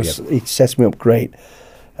morning because it sets me up great.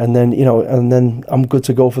 And then, you know, and then I'm good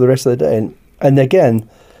to go for the rest of the day. And again,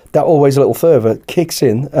 that always a little further kicks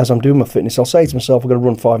in as I'm doing my fitness. I'll say to myself, I'm going to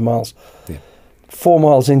run 5 miles. Yeah. 4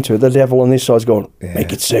 miles into it, the devil on this side's going,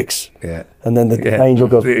 make it 6. Yeah. And then the angel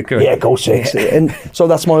goes, go 6. Yeah. And so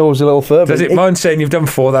that's my always a little further. Does it mind saying you've done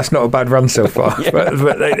 4? That's not a bad run so far.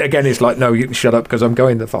 but again, it's like, no, you can shut up because I'm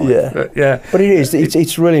going to 5. Yeah. But it is.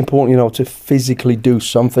 It's really important, you know, to physically do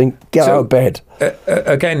something. Get out of bed.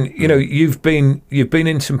 Again, you know, you've been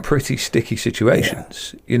in some pretty sticky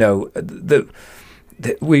situations. You know,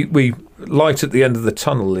 we light at the end of the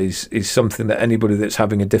tunnel is something that anybody that's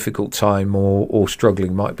having a difficult time or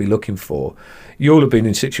struggling might be looking for. You'll have been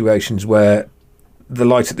in situations where the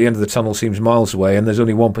light at the end of the tunnel seems miles away and there's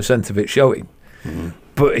only 1% of it showing,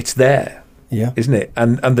 but it's there, isn't it?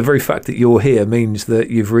 And the very fact that you're here means that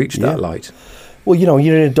you've reached that light. Well, you know,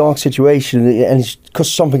 you're in a dark situation and it's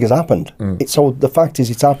because something has happened. So the fact is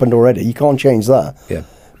it's happened already. You can't change that. Yeah.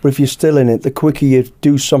 But if you're still in it, the quicker you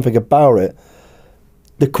do something about it,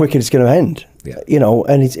 the quicker it's going to end. Yeah. You know,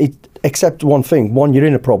 and accept one thing. One, you're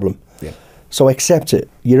in a problem. Yeah. So accept it.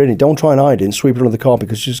 You're in it. Don't try and hide it and sweep it under the carpet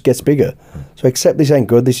because it just gets bigger. So accept this ain't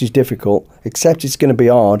good. This is difficult. Accept it's going to be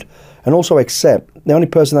hard. And also accept the only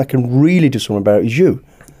person that can really do something about it is you.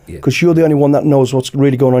 Because you're the only one that knows what's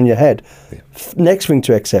really going on in your head. Yeah. Next thing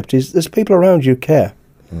to accept is there's people around you who care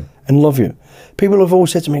and love you. People have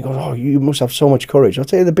always said to me, "Oh, you must have so much courage." I'll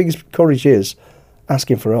tell you, the biggest courage is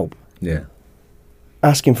asking for help. Yeah.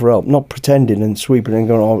 Asking for help, not pretending and sweeping and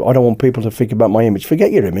going, "Oh, I don't want people to think about my image."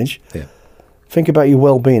 Forget your image. Yeah. Think about your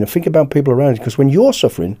well-being and think about people around you. Because when you're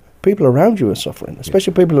suffering, people around you are suffering,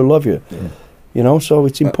 especially people who love you. Yeah. You know, so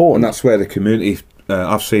it's important. And that's where the community,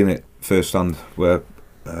 I've seen it firsthand, where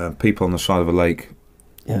people on the side of a lake,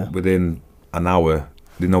 within an hour,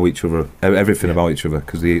 they know each other, everything about each other,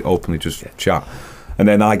 because they openly just chat. And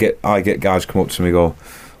then I get guys come up to me and go,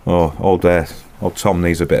 "Oh, old Tom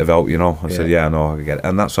needs a bit of help, you know." I said, "Yeah, no, I get it."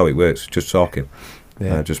 And that's how it works, just talking.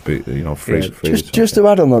 Yeah. Just be, you know, free. Just to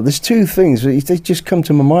add on that, there's 2 things they just come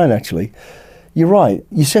to my mind actually. You're right.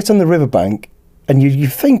 You sit on the riverbank and you're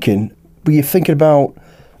thinking, but you're thinking about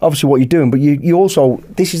obviously what you're doing, but you also,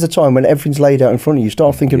 this is the time when everything's laid out in front of you. You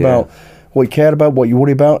start thinking about what you care about, what you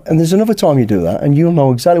worry about, and there's another time you do that, and you'll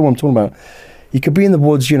know exactly what I'm talking about. You could be in the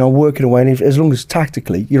woods, you know, working away, and as long as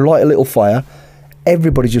tactically, you light a little fire,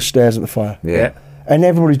 everybody just stares at the fire. Yeah. And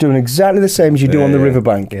everybody's doing exactly the same as you do on the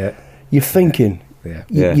riverbank. Yeah. You're thinking.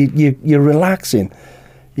 Yeah. You're relaxing.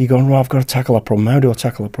 You're going, "Well, I've got to tackle that problem. How do I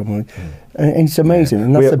tackle that problem?" And it's amazing.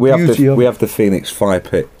 And that's the beauty of it. We have the Phoenix Fire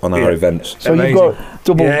Pit on our events. So amazing. You've got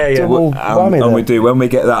double whammy there. And we do, when we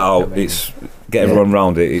get that out, it's get everyone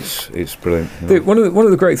round it. It's brilliant. You know? One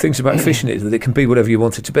of the great things about fishing is that it can be whatever you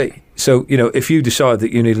want it to be. So, you know, if you decide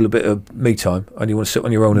that you need a little bit of me time and you want to sit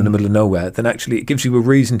on your own in the middle of nowhere, then actually it gives you a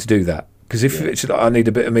reason to do that. Because if it's like, I need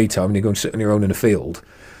a bit of me time and you go and sit on your own in a field,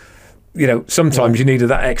 you know, sometimes you need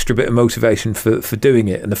that extra bit of motivation for doing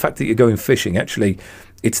it. And the fact that you're going fishing, actually,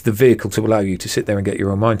 it's the vehicle to allow you to sit there and get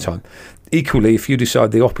your own mind time. Equally, if you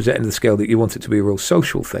decide the opposite end of the scale, that you want it to be a real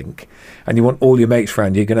social thing and you want all your mates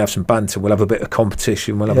around, you're going to have some banter, we'll have a bit of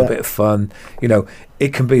competition, we'll have a bit of fun, you know,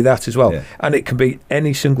 it can be that as well. And it can be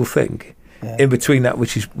any single thing in between that,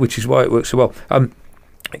 which is why it works so well.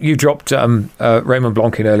 You dropped Raymond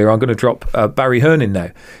Blanc in earlier. I'm going to drop Barry Hearn in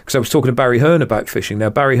now, because I was talking to Barry Hearn about fishing. Now,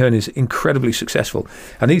 Barry Hearn is incredibly successful,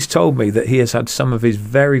 and he's told me that he has had some of his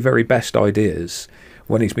very, very best ideas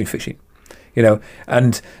when he's been fishing, you know,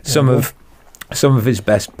 and some of his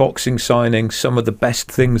best boxing signings, some of the best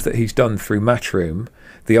things that he's done through Matchroom,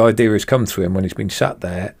 the idea has come to him when he's been sat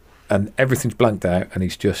there and everything's blanked out and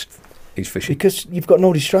he's fishing. Because you've got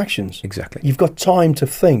no distractions. Exactly. You've got time to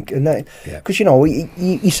think. And that, because, you know,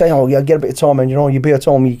 you say, "Oh, yeah, get a bit of time," and, you know, you be at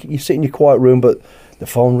home, you sit in your quiet room, but the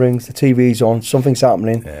phone rings, the TV's on, something's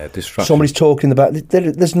happening. Yeah, distraction. Somebody's talking in the back.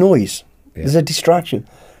 There's noise. Yeah. There's a distraction.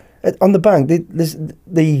 On the bank, there's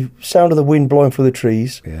the sound of the wind blowing through the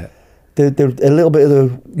trees. Yeah. a little bit of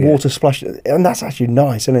the water splash, and that's actually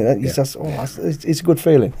nice, isn't it? It's a good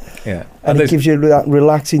feeling. Yeah, and it gives you that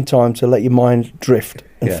relaxing time to let your mind drift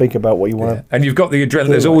and think about what you want to. And you've got the adrenaline.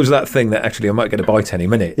 There's always that thing that actually I might get a bite any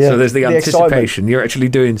minute. Yeah. So there's the anticipation. Excitement. You're actually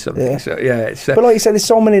doing something. Yeah. So it's, but like you said, there's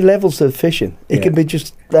so many levels to fishing. It can be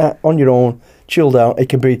just that on your own, chilled out. It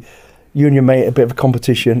can be you and your mate, a bit of a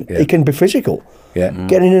competition. It can be physical. Yeah,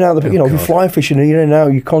 getting in and out of the, you're fly fishing and you're in and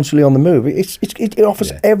out, you're constantly on the move. It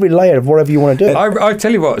offers every layer of whatever you want to do. I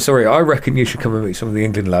tell you what, I reckon you should come and meet some of the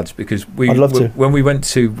England lads, because I'd love to. When we went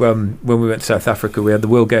to South Africa, we had the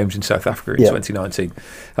World Games in South Africa in 2019,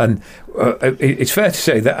 and it's fair to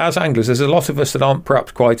say that as anglers, there's a lot of us that aren't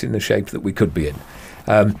perhaps quite in the shape that we could be in.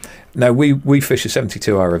 Now we fish a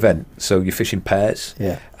 72-hour event, so you fish in pairs,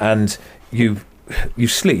 and you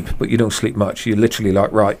sleep, but you don't sleep much. You're literally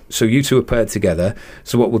like, right, so you two are paired together.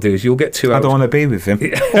 So what we'll do is you'll get 2 hours. I don't want to be with him.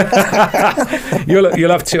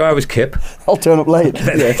 You'll have 2 hours kip. I'll turn up late.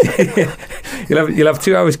 You'll have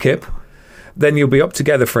 2 hours kip. Then you'll be up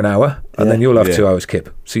together for an hour, and then you'll have 2 hours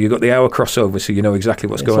kip. So you've got the hour crossover, so you know exactly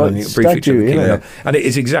what's going on. You can brief each other, and it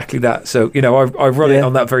is exactly that. So I've run it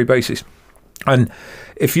on that very basis. And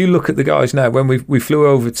if you look at the guys now, when we flew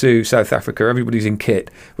over to South Africa, everybody's in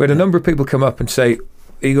kit. We had a number of people come up and say,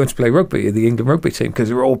 are you going to play rugby at the England rugby team? Because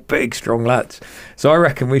they're all big, strong lads. So I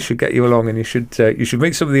reckon we should get you along, and you should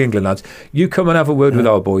meet some of the England lads. You come and have a word with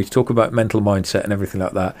our boys, talk about mental mindset and everything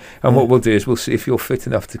like that. And what we'll do is we'll see if you're fit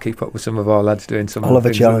enough to keep up with some of our lads doing some of the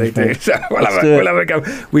things that they do. So we'll have a go.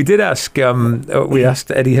 We did ask, we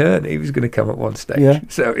asked Eddie Hearn, he was going to come at one stage. Yeah.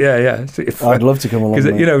 So yeah. So I'd love to come along.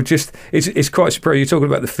 Because it's quite surprising. You're talking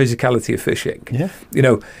about the physicality of fishing. Yeah.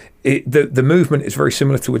 The movement is very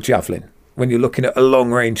similar to a javelin when you're looking at a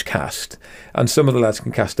long-range cast, and some of the lads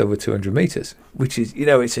can cast over 200 metres, which is,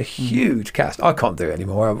 it's a huge cast. I can't do it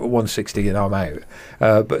anymore. I'm at 160 and I'm out.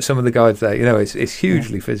 But some of the guys there, it's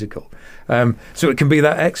hugely physical. So it can be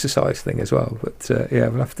that exercise thing as well. But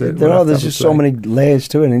we'll have to. There's just so many layers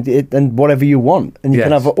to it, and whatever you want, and you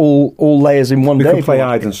can have all layers in one day. We can play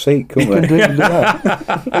hide and seek, couldn't we? You can do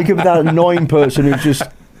that. You could be that annoying person who just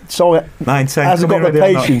hasn't got the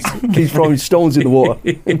patience. Keeps throwing stones in the water.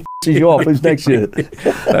 You off. Who's next year?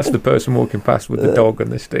 That's the person walking past with the dog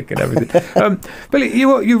and the stick and everything. Billy,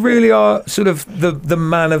 you really are sort of the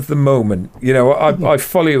man of the moment. I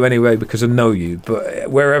follow you anyway because I know you.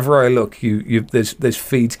 But wherever I look, there's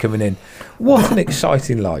feeds coming in. What an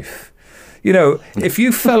exciting life! If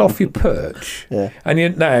you fell off your perch,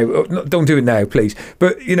 and don't do it now, please.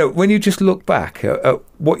 But when you just look back at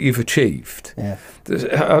what you've achieved,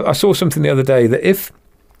 I saw something the other day that if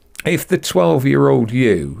the 12-year-old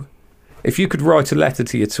you, if you could write a letter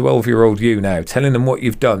to your 12-year-old you now, telling them what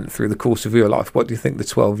you've done through the course of your life, what do you think the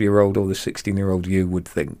 12-year-old or the 16-year-old you would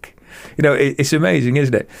think? It's amazing,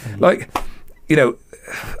 isn't it?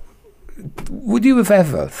 Would you have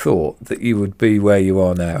ever thought that you would be where you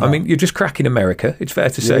are now? No. I mean, you're just cracking America. It's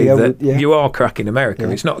fair to say that you are cracking America.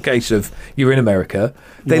 It's not a case of you're in America.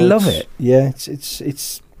 They love it. Yeah,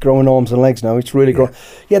 it's growing arms and legs now. It's really growing.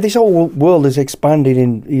 Yeah, this whole world is expanding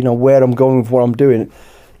in where I'm going with what I'm doing.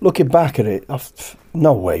 Looking back at it,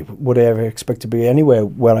 no way would I ever expect to be anywhere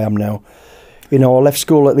where I am now. I left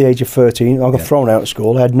school at the age of 13. I got thrown out of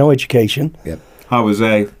school. I had no education. Yeah, I was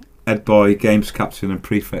a head boy, games captain and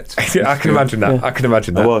prefect. I can imagine that.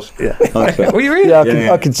 I was. Yeah. Were you really?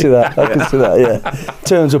 Yeah, I can see that. Yeah.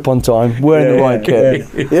 Turns up on time, wearing the right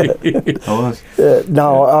kit. I was.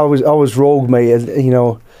 No, I was rogue, mate.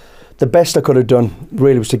 The best I could have done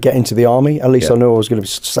really was to get into the army. At least I knew I was going to be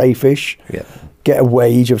safe-ish. Yeah. Get a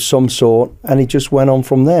wage of some sort, and it just went on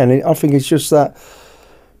from there. And I think it's just that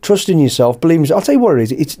trust in yourself, believe in yourself. I'll tell you what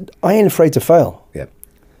it is. I ain't afraid to fail. Yeah.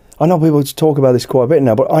 I know people talk about this quite a bit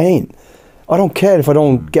now, but I ain't. I don't care if I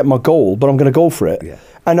don't get my goal, but I'm going to go for it. Yeah.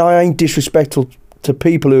 And I ain't disrespectful to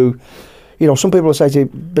people who, some people will say to you,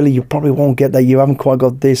 Billy, you probably won't get that. You haven't quite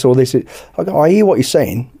got this or this. I hear what you're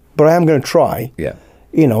saying, but I am going to try. Yeah.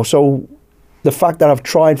 So the fact that I've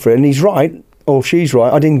tried for it, and he's right, or she's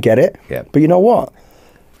right, I didn't get it. Yeah. But you know what?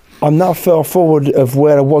 I'm not far forward of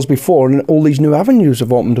where I was before, and all these new avenues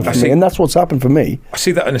have opened up for me, and that's what's happened for me. I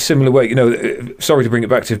see that in a similar way. Sorry to bring it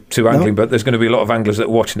back to angling, but there's going to be a lot of anglers that are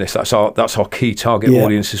watching this. That's our key target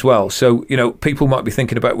audience as well. So, people might be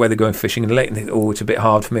thinking about where they're going fishing and late and think, oh, it's a bit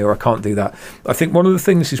hard for me, or I can't do that. I think one of the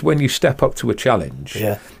things is when you step up to a challenge,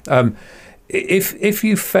 if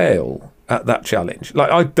you fail at that challenge, like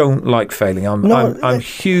I don't like failing. I'm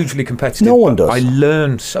hugely competitive. No one does. I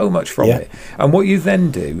learn so much from it, and what you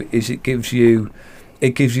then do is it gives you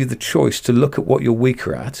the choice to look at what you're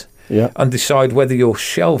weaker at, and decide whether you're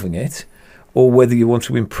shelving it or whether you want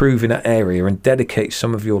to improve in that area and dedicate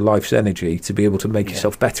some of your life's energy to be able to make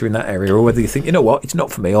yourself better in that area, or whether you think, you know what, it's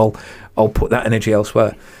not for me, I'll put that energy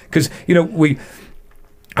elsewhere. Because, you know,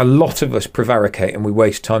 a lot of us prevaricate and we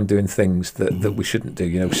waste time doing things that we shouldn't do.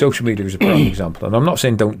 You know, social media is a prime example, and I'm not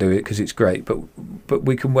saying don't do it because it's great, but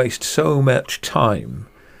we can waste so much time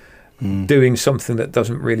doing something that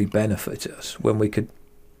doesn't really benefit us when we could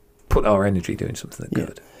put our energy doing something that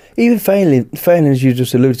could. Even failing, as you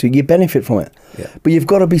just alluded to, you benefit from it. Yeah. But you've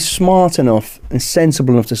got to be smart enough and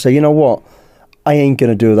sensible enough to say, you know what, I ain't going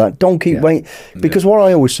to do that. Don't keep waiting. Because what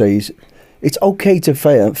I always say is, it's okay to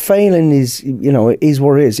fail. Failing is, you know, it is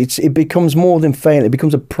what it is. It becomes more than failing. It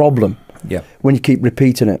becomes a problem when you keep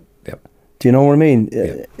repeating it. Do you know what I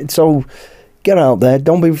mean? So get out there.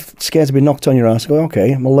 Don't be scared to be knocked on your ass. Go,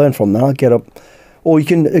 okay, I'm going to learn from that. I'll get up. Or you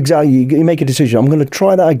can, you make a decision. I'm going to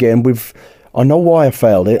try that again with... I know why I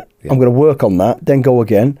failed it. I'm going to work on that, then go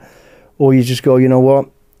again. Or you just go, you know what?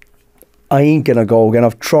 I ain't going to go again.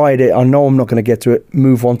 I've tried it. I know I'm not going to get to it.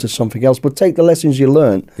 Move on to something else. But take the lessons you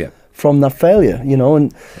learned from that failure, you know.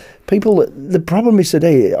 And people, the problem is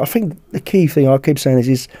today, I think the key thing I keep saying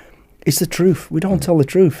is it's the truth. We don't tell the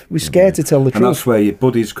truth. We're scared to tell the truth. And that's where your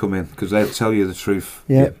buddies come in, because they'll tell you the truth.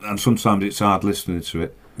 And sometimes it's hard listening to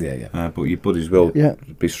it. But your buddies will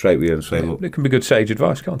be straight with you and say, look... It can be good sage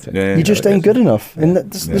advice, can't it? You just ain't good enough. And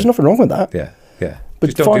there's nothing wrong with that. But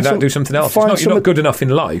just don't do that, do something else. You're not good enough in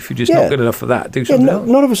life. You're just not good enough for that. Do something else.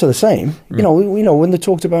 None of us are the same. You know, when they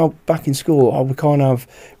talked about back in school, we can't have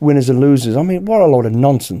winners and losers. I mean, what a load of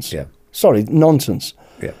nonsense. Sorry, nonsense.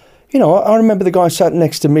 You know, I remember the guy sat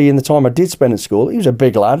next to me in the time I did spend at school. He was a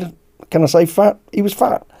big lad. Can I say fat? He was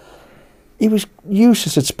fat. He was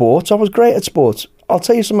useless at sports. I was great at sports. I'll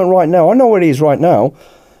tell you something right now. I know where he is right now.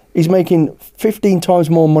 He's making 15 times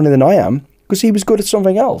more money than I am because he was good at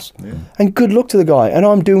something else. And good luck to the guy. And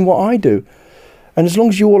I'm doing what I do. And as long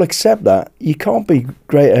as you all accept that, you can't be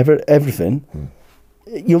great at everything.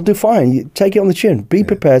 You'll do fine. You take it on the chin. Be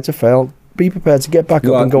prepared to fail. Be prepared to get back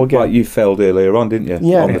up and go again. Like you failed earlier on, didn't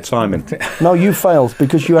you? On the timing. No, you failed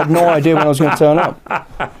because you had no idea when I was going to turn up.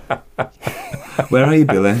 Where are you,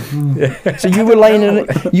 Billy? So you were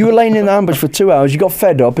laying in ambush for 2 hours. You got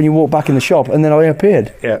fed up and you walked back in the shop, and then I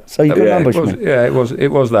appeared. So you couldn't ambush me.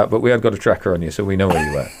 It was that, but we had got a tracker on you, so we know where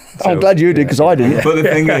you were. So, I'm glad you did because I didn't. But the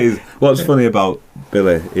thing is, what's funny about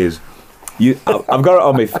Billy is, I've got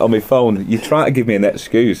it on my phone. You try to give me an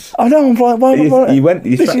excuse. I know. I'm like, why? You went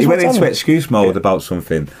into excuse mode about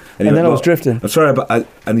something, and then I was drifting. I'm sorry, but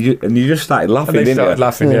and you just started laughing. And they started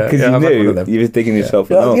laughing, because you knew you were digging yourself.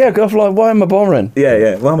 Yeah, because I'm like, why am I bothering?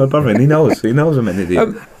 Yeah. Why am I bothering? He knows I'm an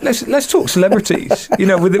idiot. Let's talk celebrities. You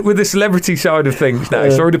know, with the celebrity side of things now.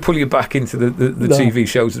 Sorry to pull you back into the TV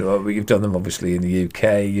shows, but you've done them obviously in the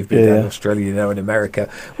UK. You've been down in Australia, you know, in America.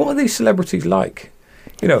 What are these celebrities like?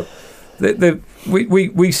 You know.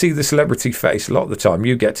 We see the celebrity face a lot of the time.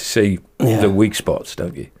 You get to see the weak spots,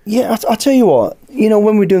 don't you? Yeah, I tell you what, you know,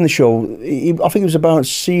 when we were doing the show, I think it was about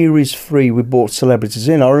series 3, we brought celebrities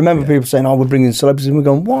in. I remember people saying, we're bringing celebrities in. We're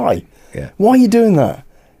going, why? Why are you doing that?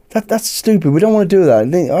 That's stupid. We don't want to do that.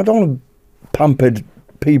 I don't want pampered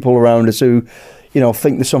people around us who, you know,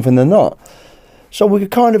 think there's something they're not. So we're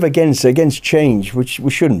kind of against change, which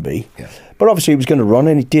we shouldn't be. But obviously it was going to run,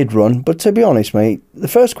 and it did run. But to be honest, mate, the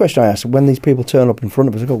first question I asked when these people turn up in front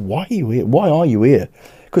of us, I go, why are you here? Why are you here?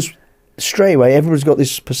 Because straight away, everyone's got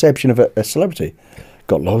this perception of a celebrity.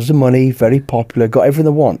 Got loads of money, very popular, got everything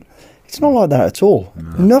they want. It's not like that at all.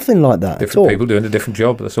 No. Nothing like that different people doing a different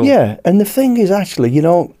job, that's all. Yeah, and the thing is actually, you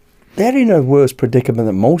know, they're in a worse predicament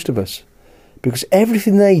than most of us. Because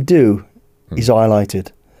everything they do is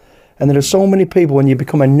highlighted. And there are so many people, when you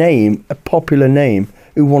become a popular name,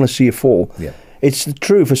 who want to see you fall. It's the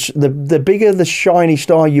truth. The bigger the shiny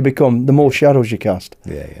star you become, the more shadows you cast.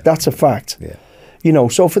 That's a fact. You know,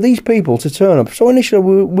 so for these people to turn up, so initially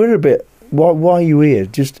we're a bit, why are you here?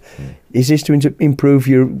 Just, is this to improve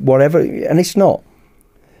your whatever? And it's not.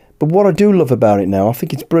 But what I do love about it now, I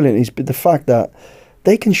think it's brilliant, is the fact that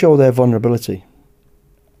they can show their vulnerability.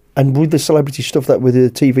 And with the celebrity stuff, with the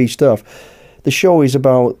TV stuff, the show is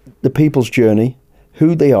about the people's journey,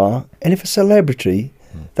 who they are, and if a celebrity,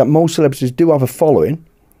 that most celebrities do have a following,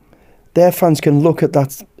 their fans can look at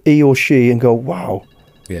that he or she and go, wow.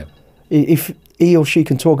 If he or she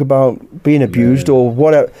can talk about being abused or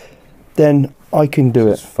whatever, then I can do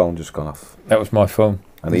it. His phone just gone off. That was my phone.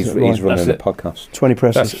 And he's running the podcast. 20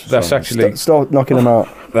 presses. That's actually... Start knocking them out.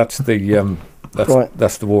 That's the...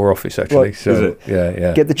 That's the War Office, actually. Right. So, is it?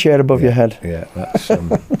 Yeah. Get the chair above your head. Yeah, that's...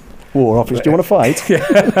 War Office. Do you want to fight?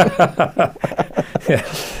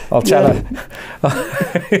 I'll tell her.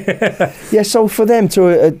 Yeah, so for them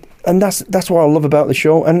to, and that's what I love about the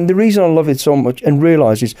show, and the reason I love it so much and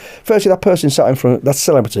realise is, firstly, that person sat in front, that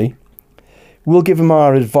celebrity, we'll give them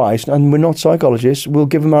our advice, and we're not psychologists, we'll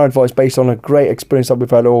give them our advice based on a great experience that we've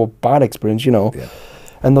had, or bad experience, you know,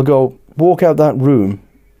 and they'll go, walk out that room,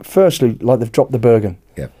 firstly, like they've dropped the Bergen,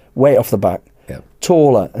 weight off the back,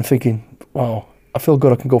 taller, and thinking, wow, I feel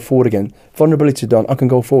good, I can go forward again. Vulnerability done, I can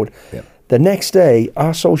go forward. The next day,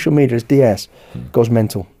 our social media as DS goes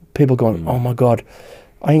mental. People going, oh my God,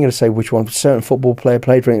 I ain't going to say which one, certain football player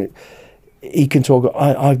played for it. He can talk,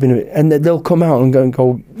 I've been, and they'll come out and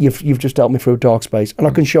go, you've just helped me through a dark space. And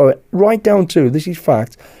I can show it right down to, this is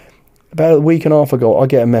fact, about a week and a half ago, I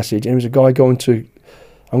get a message, and it was a guy going to,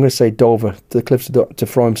 I'm going to say Dover, to the cliffs to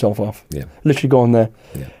throw himself off. Literally going there.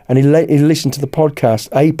 And he listened to the podcast,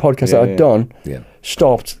 that I'd done,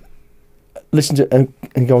 stopped, listened to it, and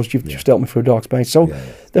he goes, you've just helped me through a dark space. So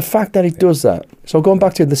the fact that he does that, so going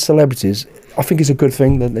back to the celebrities, I think it's a good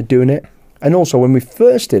thing that they're doing it. And also, when we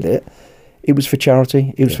first did it, it was for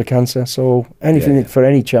charity, it was for cancer. So anything for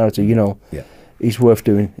any charity, you know, is worth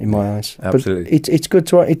doing in my eyes. Absolutely. But it's good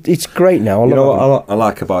to, it's great now. You know what I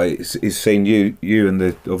like about it is seeing you and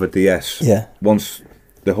the other DS. Once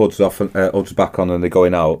the hood's off and hood's back on and they're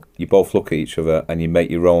going out, you both look at each other and you make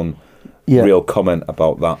your own real comment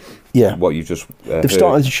about that. What you just they've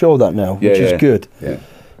started to show that now, which is good.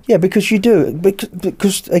 Yeah, because you do.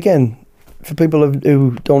 Because again, for people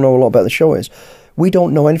who don't know a lot about the show, is we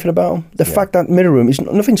don't know anything about them. The fact that Mirror Room is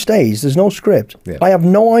nothing stays. There's no script. I have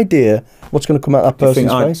no idea what's going to come out of that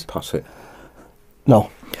person's face. Pass it. No.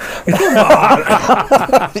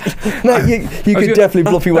 No, you could definitely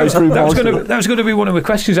bluff your way through. That was going to be one of my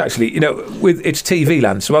questions, actually. You know, with it's TV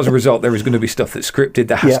land, so as a result, there is going to be stuff that's scripted.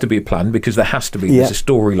 There has to be a plan, because there has to be. There's a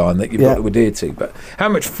storyline that you've got to adhere to. But how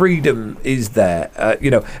much freedom is there?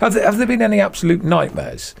 You know, have there been any absolute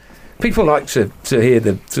nightmares? People like to hear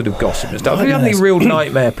the sort of gossip and stuff. Have you had any real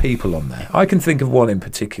nightmare people on there? I can think of one in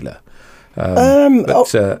particular. At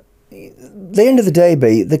the end of the day,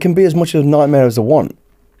 there can be as much of a nightmare as they want.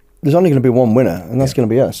 There's only going to be one winner, and that's going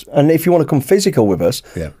to be us. And if you want to come physical with us,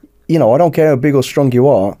 you know, I don't care how big or strong you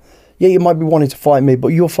are. Yeah, you might be wanting to fight me, but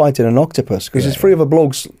you're fighting an octopus, because there's three other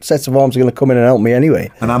blokes, sets of arms, are going to come in and help me anyway.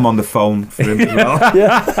 And I'm on the phone for him as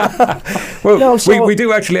well. Well, no, we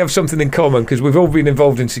do actually have something in common, because we've all been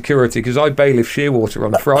involved in security, because I bailiff Shearwater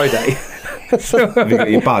on Friday. So, have you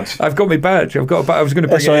got your badge? I've got my badge. I was going to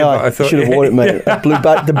bring it in, but I thought... should have worn it, mate.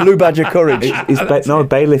 The blue badge of courage. No,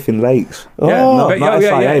 bailiff in Lakes. Oh, not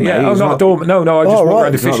SIA, mate. Oh, not a doorman. No, I just walk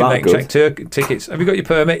around the fishing lake and check tickets. Have you got your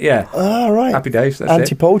permit? Yeah. Oh, right. Happy days, that's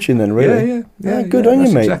anti-poaching then, really? Yeah, good on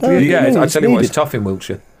you, mate. Exactly. I tell you what, it's tough in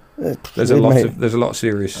Wiltshire. There's a lot of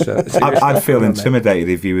serious. I'd feel intimidated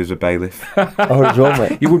if you was a bailiff. As well,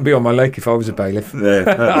 mate. You wouldn't be on my lake if I was a bailiff.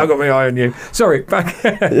 I got my eye on you. Sorry, back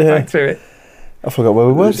to it. I forgot where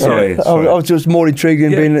we were. Sorry. I was just more intrigued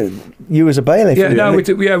in being you as a bailiff.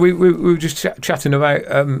 We were just chatting about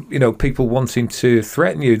you know, people wanting to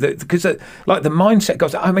threaten you, because like the mindset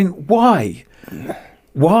goes. I mean, why?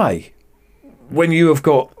 When you have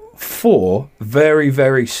got 4 very,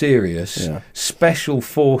 very serious special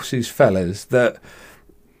forces fellas that,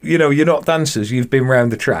 you know, you're not dancers, you've been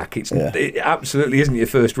round the track. It absolutely isn't your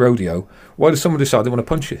first rodeo. Why does someone decide they want to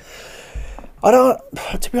punch you?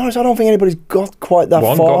 To be honest, I don't think anybody's got quite that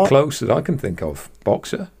far. One got close that I can think of.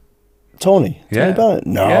 Boxer. Tony? Yeah. Tony Bennett?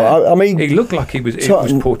 No, I mean... He looked like it was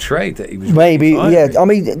portrayed that he was... Maybe, I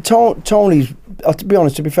mean, Tony's... To be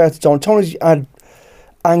honest, to be fair to Tony's had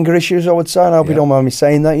anger issues, I would say, and I hope you don't mind me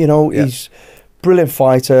saying that, you know. He's a brilliant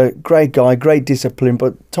fighter, great guy, great discipline,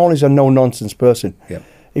 but Tony's a no-nonsense person.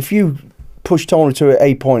 If you push Tony to an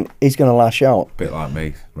 8 point, he's going to lash out. A bit like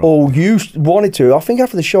me. Rob. Oh, you wanted to. I think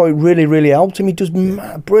after the show, it really, really helped him. He does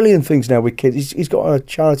brilliant things now with kids. He's got a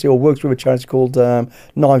charity, or works with a charity called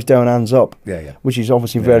Knives Down, Hands Up, which is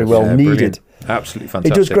obviously very well needed. Brilliant. Absolutely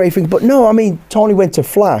fantastic. He does great things. But no, I mean, Tony went to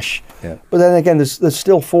Flash. But then again, there's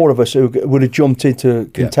still 4 of us who would have jumped in to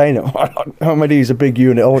contain it. How many is a big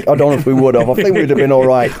unit? I don't know if we would have. I think we'd have been all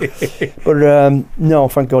right. But no,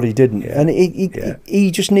 thank God he didn't. And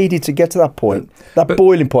he just needed to get to that point,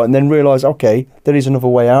 boiling point, and then realise, okay, there is another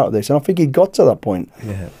way out of this. And I think he got to that point.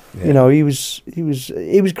 You know, he was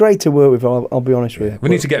great to work with. I'll be honest with you. We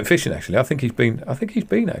need to get him fishing. Actually, I think he's been.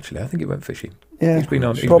 Actually, I think he went fishing. Yeah, he's been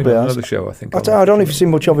on another show. I think. I don't know if you've seen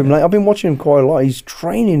much of him lately. I've been watching him quite a lot. He's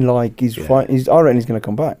training like he's fighting. I reckon he's going to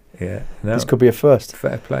come back. This could be a first.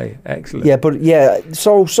 Fair play, excellent.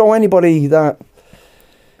 So anybody that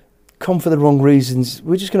come for the wrong reasons,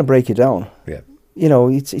 we're just going to break it down. You know,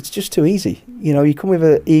 it's just too easy. You know, you come with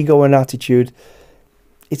an ego and attitude.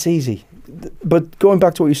 It's easy. but going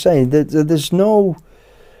back to what you're saying, there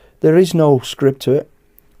is no script to it.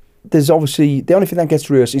 There's obviously the only thing that gets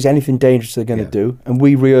rehearsed is anything dangerous they're going to do, and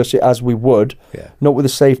we rehearse it as we would, not with the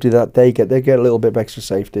safety that they get. They get a little bit of extra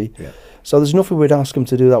safety. Yeah. So there's nothing we'd ask them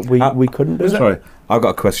to do that we couldn't do. Sorry, I've got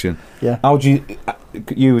a question. Yeah. How do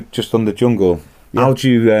you were just on the jungle? Yeah. How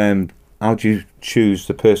do you choose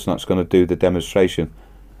the person that's going to do the demonstration,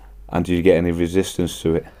 and do you get any resistance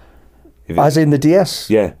to it? As in the DS?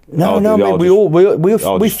 Yeah. No, mate, we all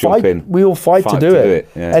fight to do it.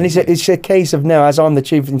 Yeah. And it's a case of now, as I'm the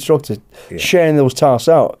chief instructor, sharing those tasks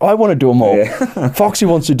out. I want to do them all. Yeah. Foxy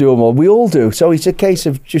wants to do them all. We all do. So it's a case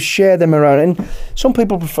of just share them around. And some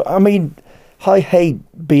people prefer, I mean, I hate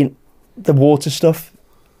being the water stuff.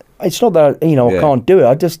 It's not that, I can't do it.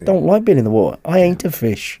 I just don't like being in the water. I ain't a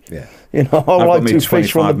fish. Yeah. I like to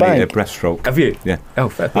fish from the bank. Breaststroke. Have you? Yeah. Oh,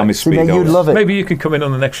 fair play. I'm a speed you'd love it. Maybe you could come in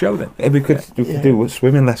on the next show then. Yeah, we could do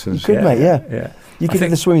swimming lessons. You could, mate, yeah. You could do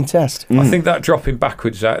the swimming test. I think that dropping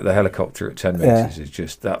backwards out of the helicopter at 10 metres is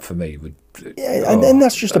just, that for me would... and then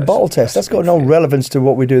that's just a bottle test. That's got no relevance to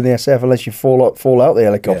what we do in the SF unless you fall out the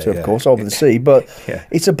helicopter, of course, over the sea. But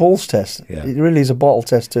it's a balls test. Yeah. It really is a bottle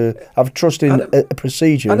test to have trust in a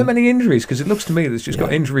procedure. Are there many injuries? Because it looks to me there's just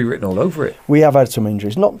got injury written all over it. We have had some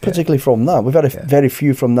injuries, not particularly from that. We've had very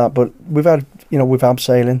few from that, but we've had, with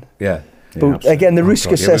abseiling. Yeah. But again, the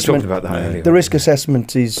risk assessment. The risk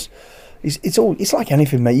assessment is it's like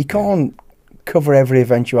anything, mate. You can't cover every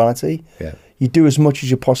eventuality. Yeah. You do as much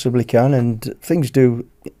as you possibly can, and things do.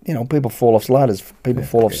 People fall off ladders, people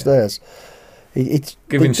fall off stairs. It's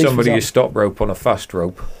giving somebody a stop rope on a fast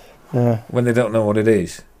rope when they don't know what it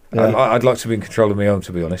is. Yeah. I'd like to be in control of my own,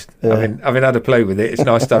 to be honest. Yeah. Having had a play with it, it's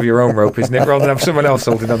nice to have your own rope, isn't it? Rather than have someone else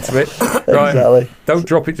holding onto it. Right. Exactly. Don't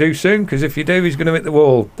drop it too soon, because if you do, he's going to hit the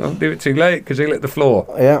wall. Don't do it too late, because he'll hit the floor.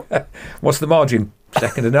 Yeah. What's the margin?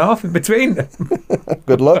 Second and a half in between.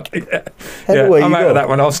 Good luck. I'm out of that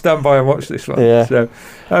one. I'll stand by and watch this one. Yeah.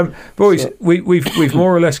 So, boys, we've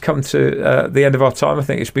more or less come to the end of our time. I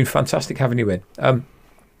think it's been fantastic having you in.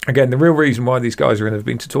 Again, the real reason why these guys are in has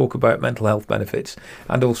been to talk about mental health benefits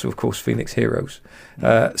and also, of course, Phoenix Heroes.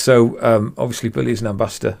 So, obviously, Billy is an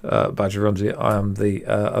ambassador. Badger runs it. I am the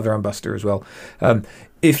other ambassador as well.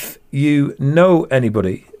 If you know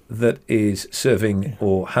anybody that is serving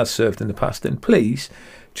or has served in the past, then please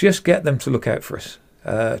just get them to look out for us.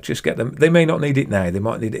 Just get them. They may not need it now. They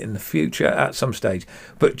might need it in the future at some stage.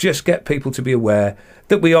 But just get people to be aware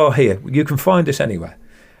that we are here. You can find us anywhere.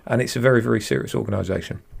 And it's a very, very serious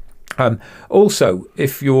organisation. Also,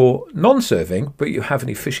 if you're non-serving, but you have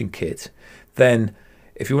any fishing kit, then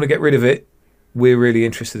if you want to get rid of it, we're really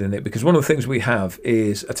interested in it, because one of the things we have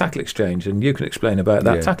is a tackle exchange, and you can explain about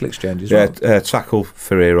that tackle exchange as well. Yeah, Tackle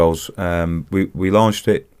for Heroes. We launched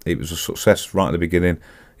it. It was a success right at the beginning.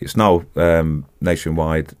 It's now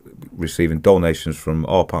nationwide, receiving donations from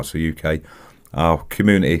all parts of the UK. Our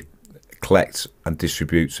community collects and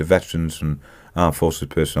distributes to veterans and armed forces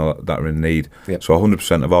personnel that are in need. Yep. So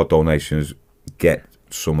 100% of our donations get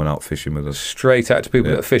someone out fishing with us. Straight out to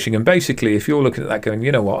people that are fishing. And basically, if you're looking at that going,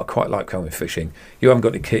 you know what, I quite like going fishing. You haven't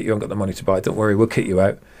got any kit, you haven't got the money to buy it. Don't worry, we'll kit you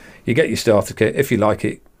out. You get your starter kit. If you like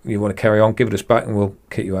it, you want to carry on, give it us back and we'll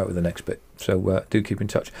kit you out with the next bit. So do keep in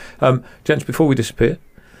touch. Gents, before we disappear,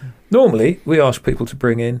 normally we ask people to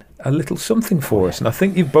bring in a little something for us. And I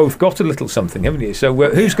think you've both got a little something, haven't you? So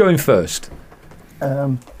who's going first?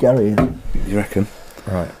 Gary. You reckon?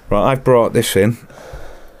 Right, I've brought this in,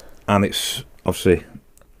 and it's obviously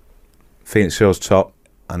Phoenix Heroes top,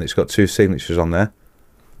 and it's got 2 signatures on there.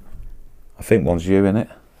 I think one's you in it.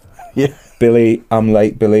 Yeah. Billy, I'm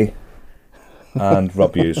late, Billy, and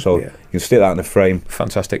Rob Hughes. So you can stick that in the frame.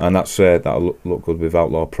 Fantastic. And that'll look good with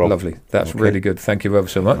Outlaw Pro. Lovely. That's really good. Thank you ever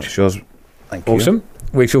so much. That's yours. Thank you. Awesome.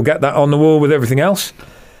 We shall get that on the wall with everything else.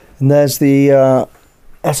 And there's the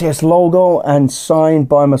SAS logo and signed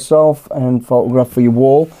by myself and photographed for your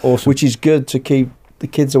wall. Awesome. Which is good to keep the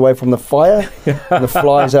kids away from the fire and the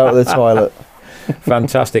flies out of the toilet.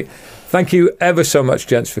 Fantastic. Thank you ever so much,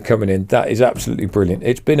 gents, for coming in. That is absolutely brilliant.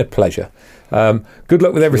 It's been a pleasure. Good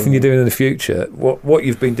luck with everything you're doing in the future. What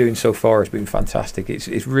you've been doing so far has been fantastic.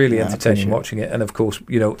 It's really entertaining watching it. And of course,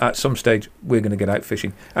 at some stage we're going to get out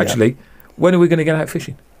fishing. Actually, when are we going to get out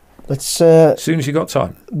fishing? Let's as soon as you got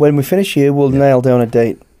time. When we finish here, we'll nail down a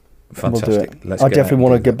date. Fantastic. We'll do it. I definitely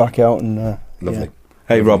want to get back out and lovely.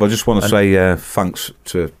 Hey Rob, I just want to say thanks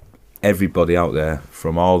to everybody out there,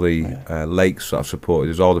 from all the lakes that have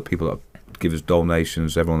supported us, all the people that give us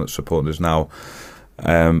donations, everyone that's supporting us now.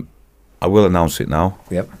 I will announce it now.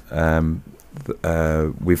 Yep.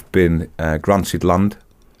 We've been granted land.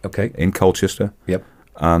 Okay. In Colchester. Yep.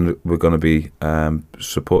 and we're going to be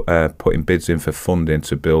putting bids in for funding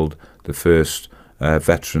to build the first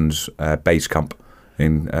veterans base camp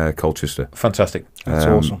in Colchester. Fantastic. That's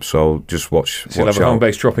awesome. So just watch. So you'll have a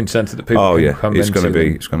home-based drop-in centre that people can come it's into.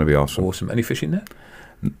 It's going to be awesome. Awesome. Any fishing there?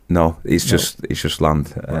 No, it's just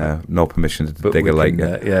land. Right. No permission to dig a lake.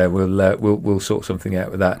 Yeah, we'll sort something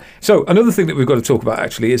out with that. So another thing that we've got to talk about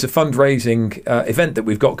actually is a fundraising event that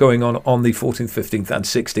we've got going on the 14th, 15th, and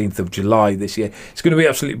 16th of July this year. It's going to be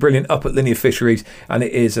absolutely brilliant up at Linear Fisheries, and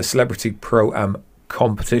it is a celebrity pro-am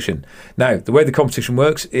competition. Now, the way the competition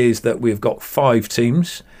works is that we've got 5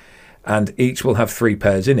 teams, and each will have 3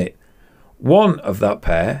 pairs in it. One of that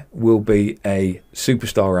pair will be a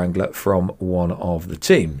superstar angler from one of the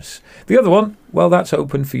teams. The other one, well, that's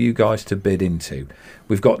open for you guys to bid into.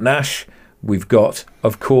 We've got Nash, we've got,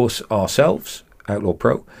 of course, ourselves, Outlaw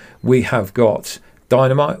Pro. We have got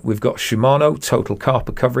Dynamite, we've got Shimano, Total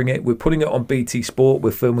Carp covering it. We're putting it on BT Sport, we're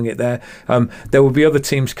filming it there. There will be other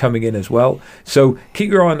teams coming in as well. So keep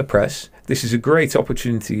your eye on the press. This is a great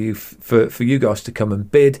opportunity for you guys to come and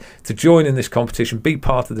bid, to join in this competition, be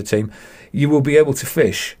part of the team. You will be able to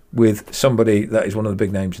fish with somebody that is one of the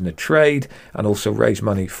big names in the trade and also raise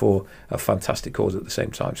money for a fantastic cause at the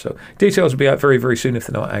same time. So details will be out very, very soon if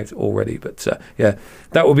they're not out already. But yeah,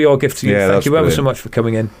 that will be our gift to you. Thank you ever so much for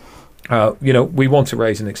coming in. We want to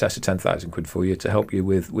raise in excess of 10,000 quid for you to help you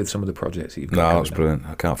with some of the projects that you've got. No, that's brilliant.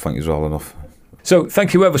 I can't thank you all enough. So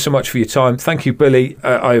thank you ever so much for your time. Thank you, Billy.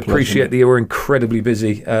 I appreciate that you were incredibly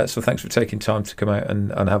busy. So thanks for taking time to come out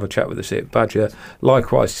and have a chat with us here at Badger.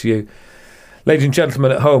 Likewise to you. Ladies and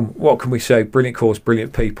gentlemen at home, what can we say? Brilliant cause,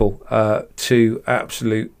 brilliant people. 2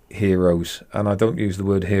 absolute heroes. And I don't use the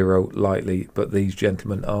word hero lightly, but these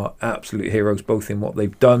gentlemen are absolute heroes, both in what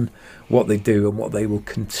they've done, what they do, and what they will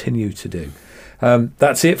continue to do.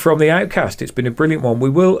 That's it from the Outcast. It's been a brilliant one. We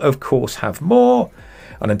will, of course, have more.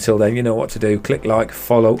 And until then, you know what to do. Click like,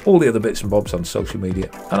 follow, all the other bits and bobs on social media.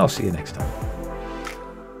 And I'll see you next time.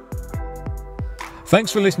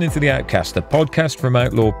 Thanks for listening to The Outcast, the podcast from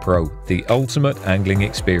Outlaw Pro, the ultimate angling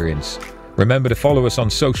experience. Remember to follow us on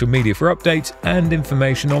social media for updates and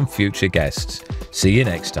information on future guests. See you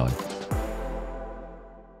next time.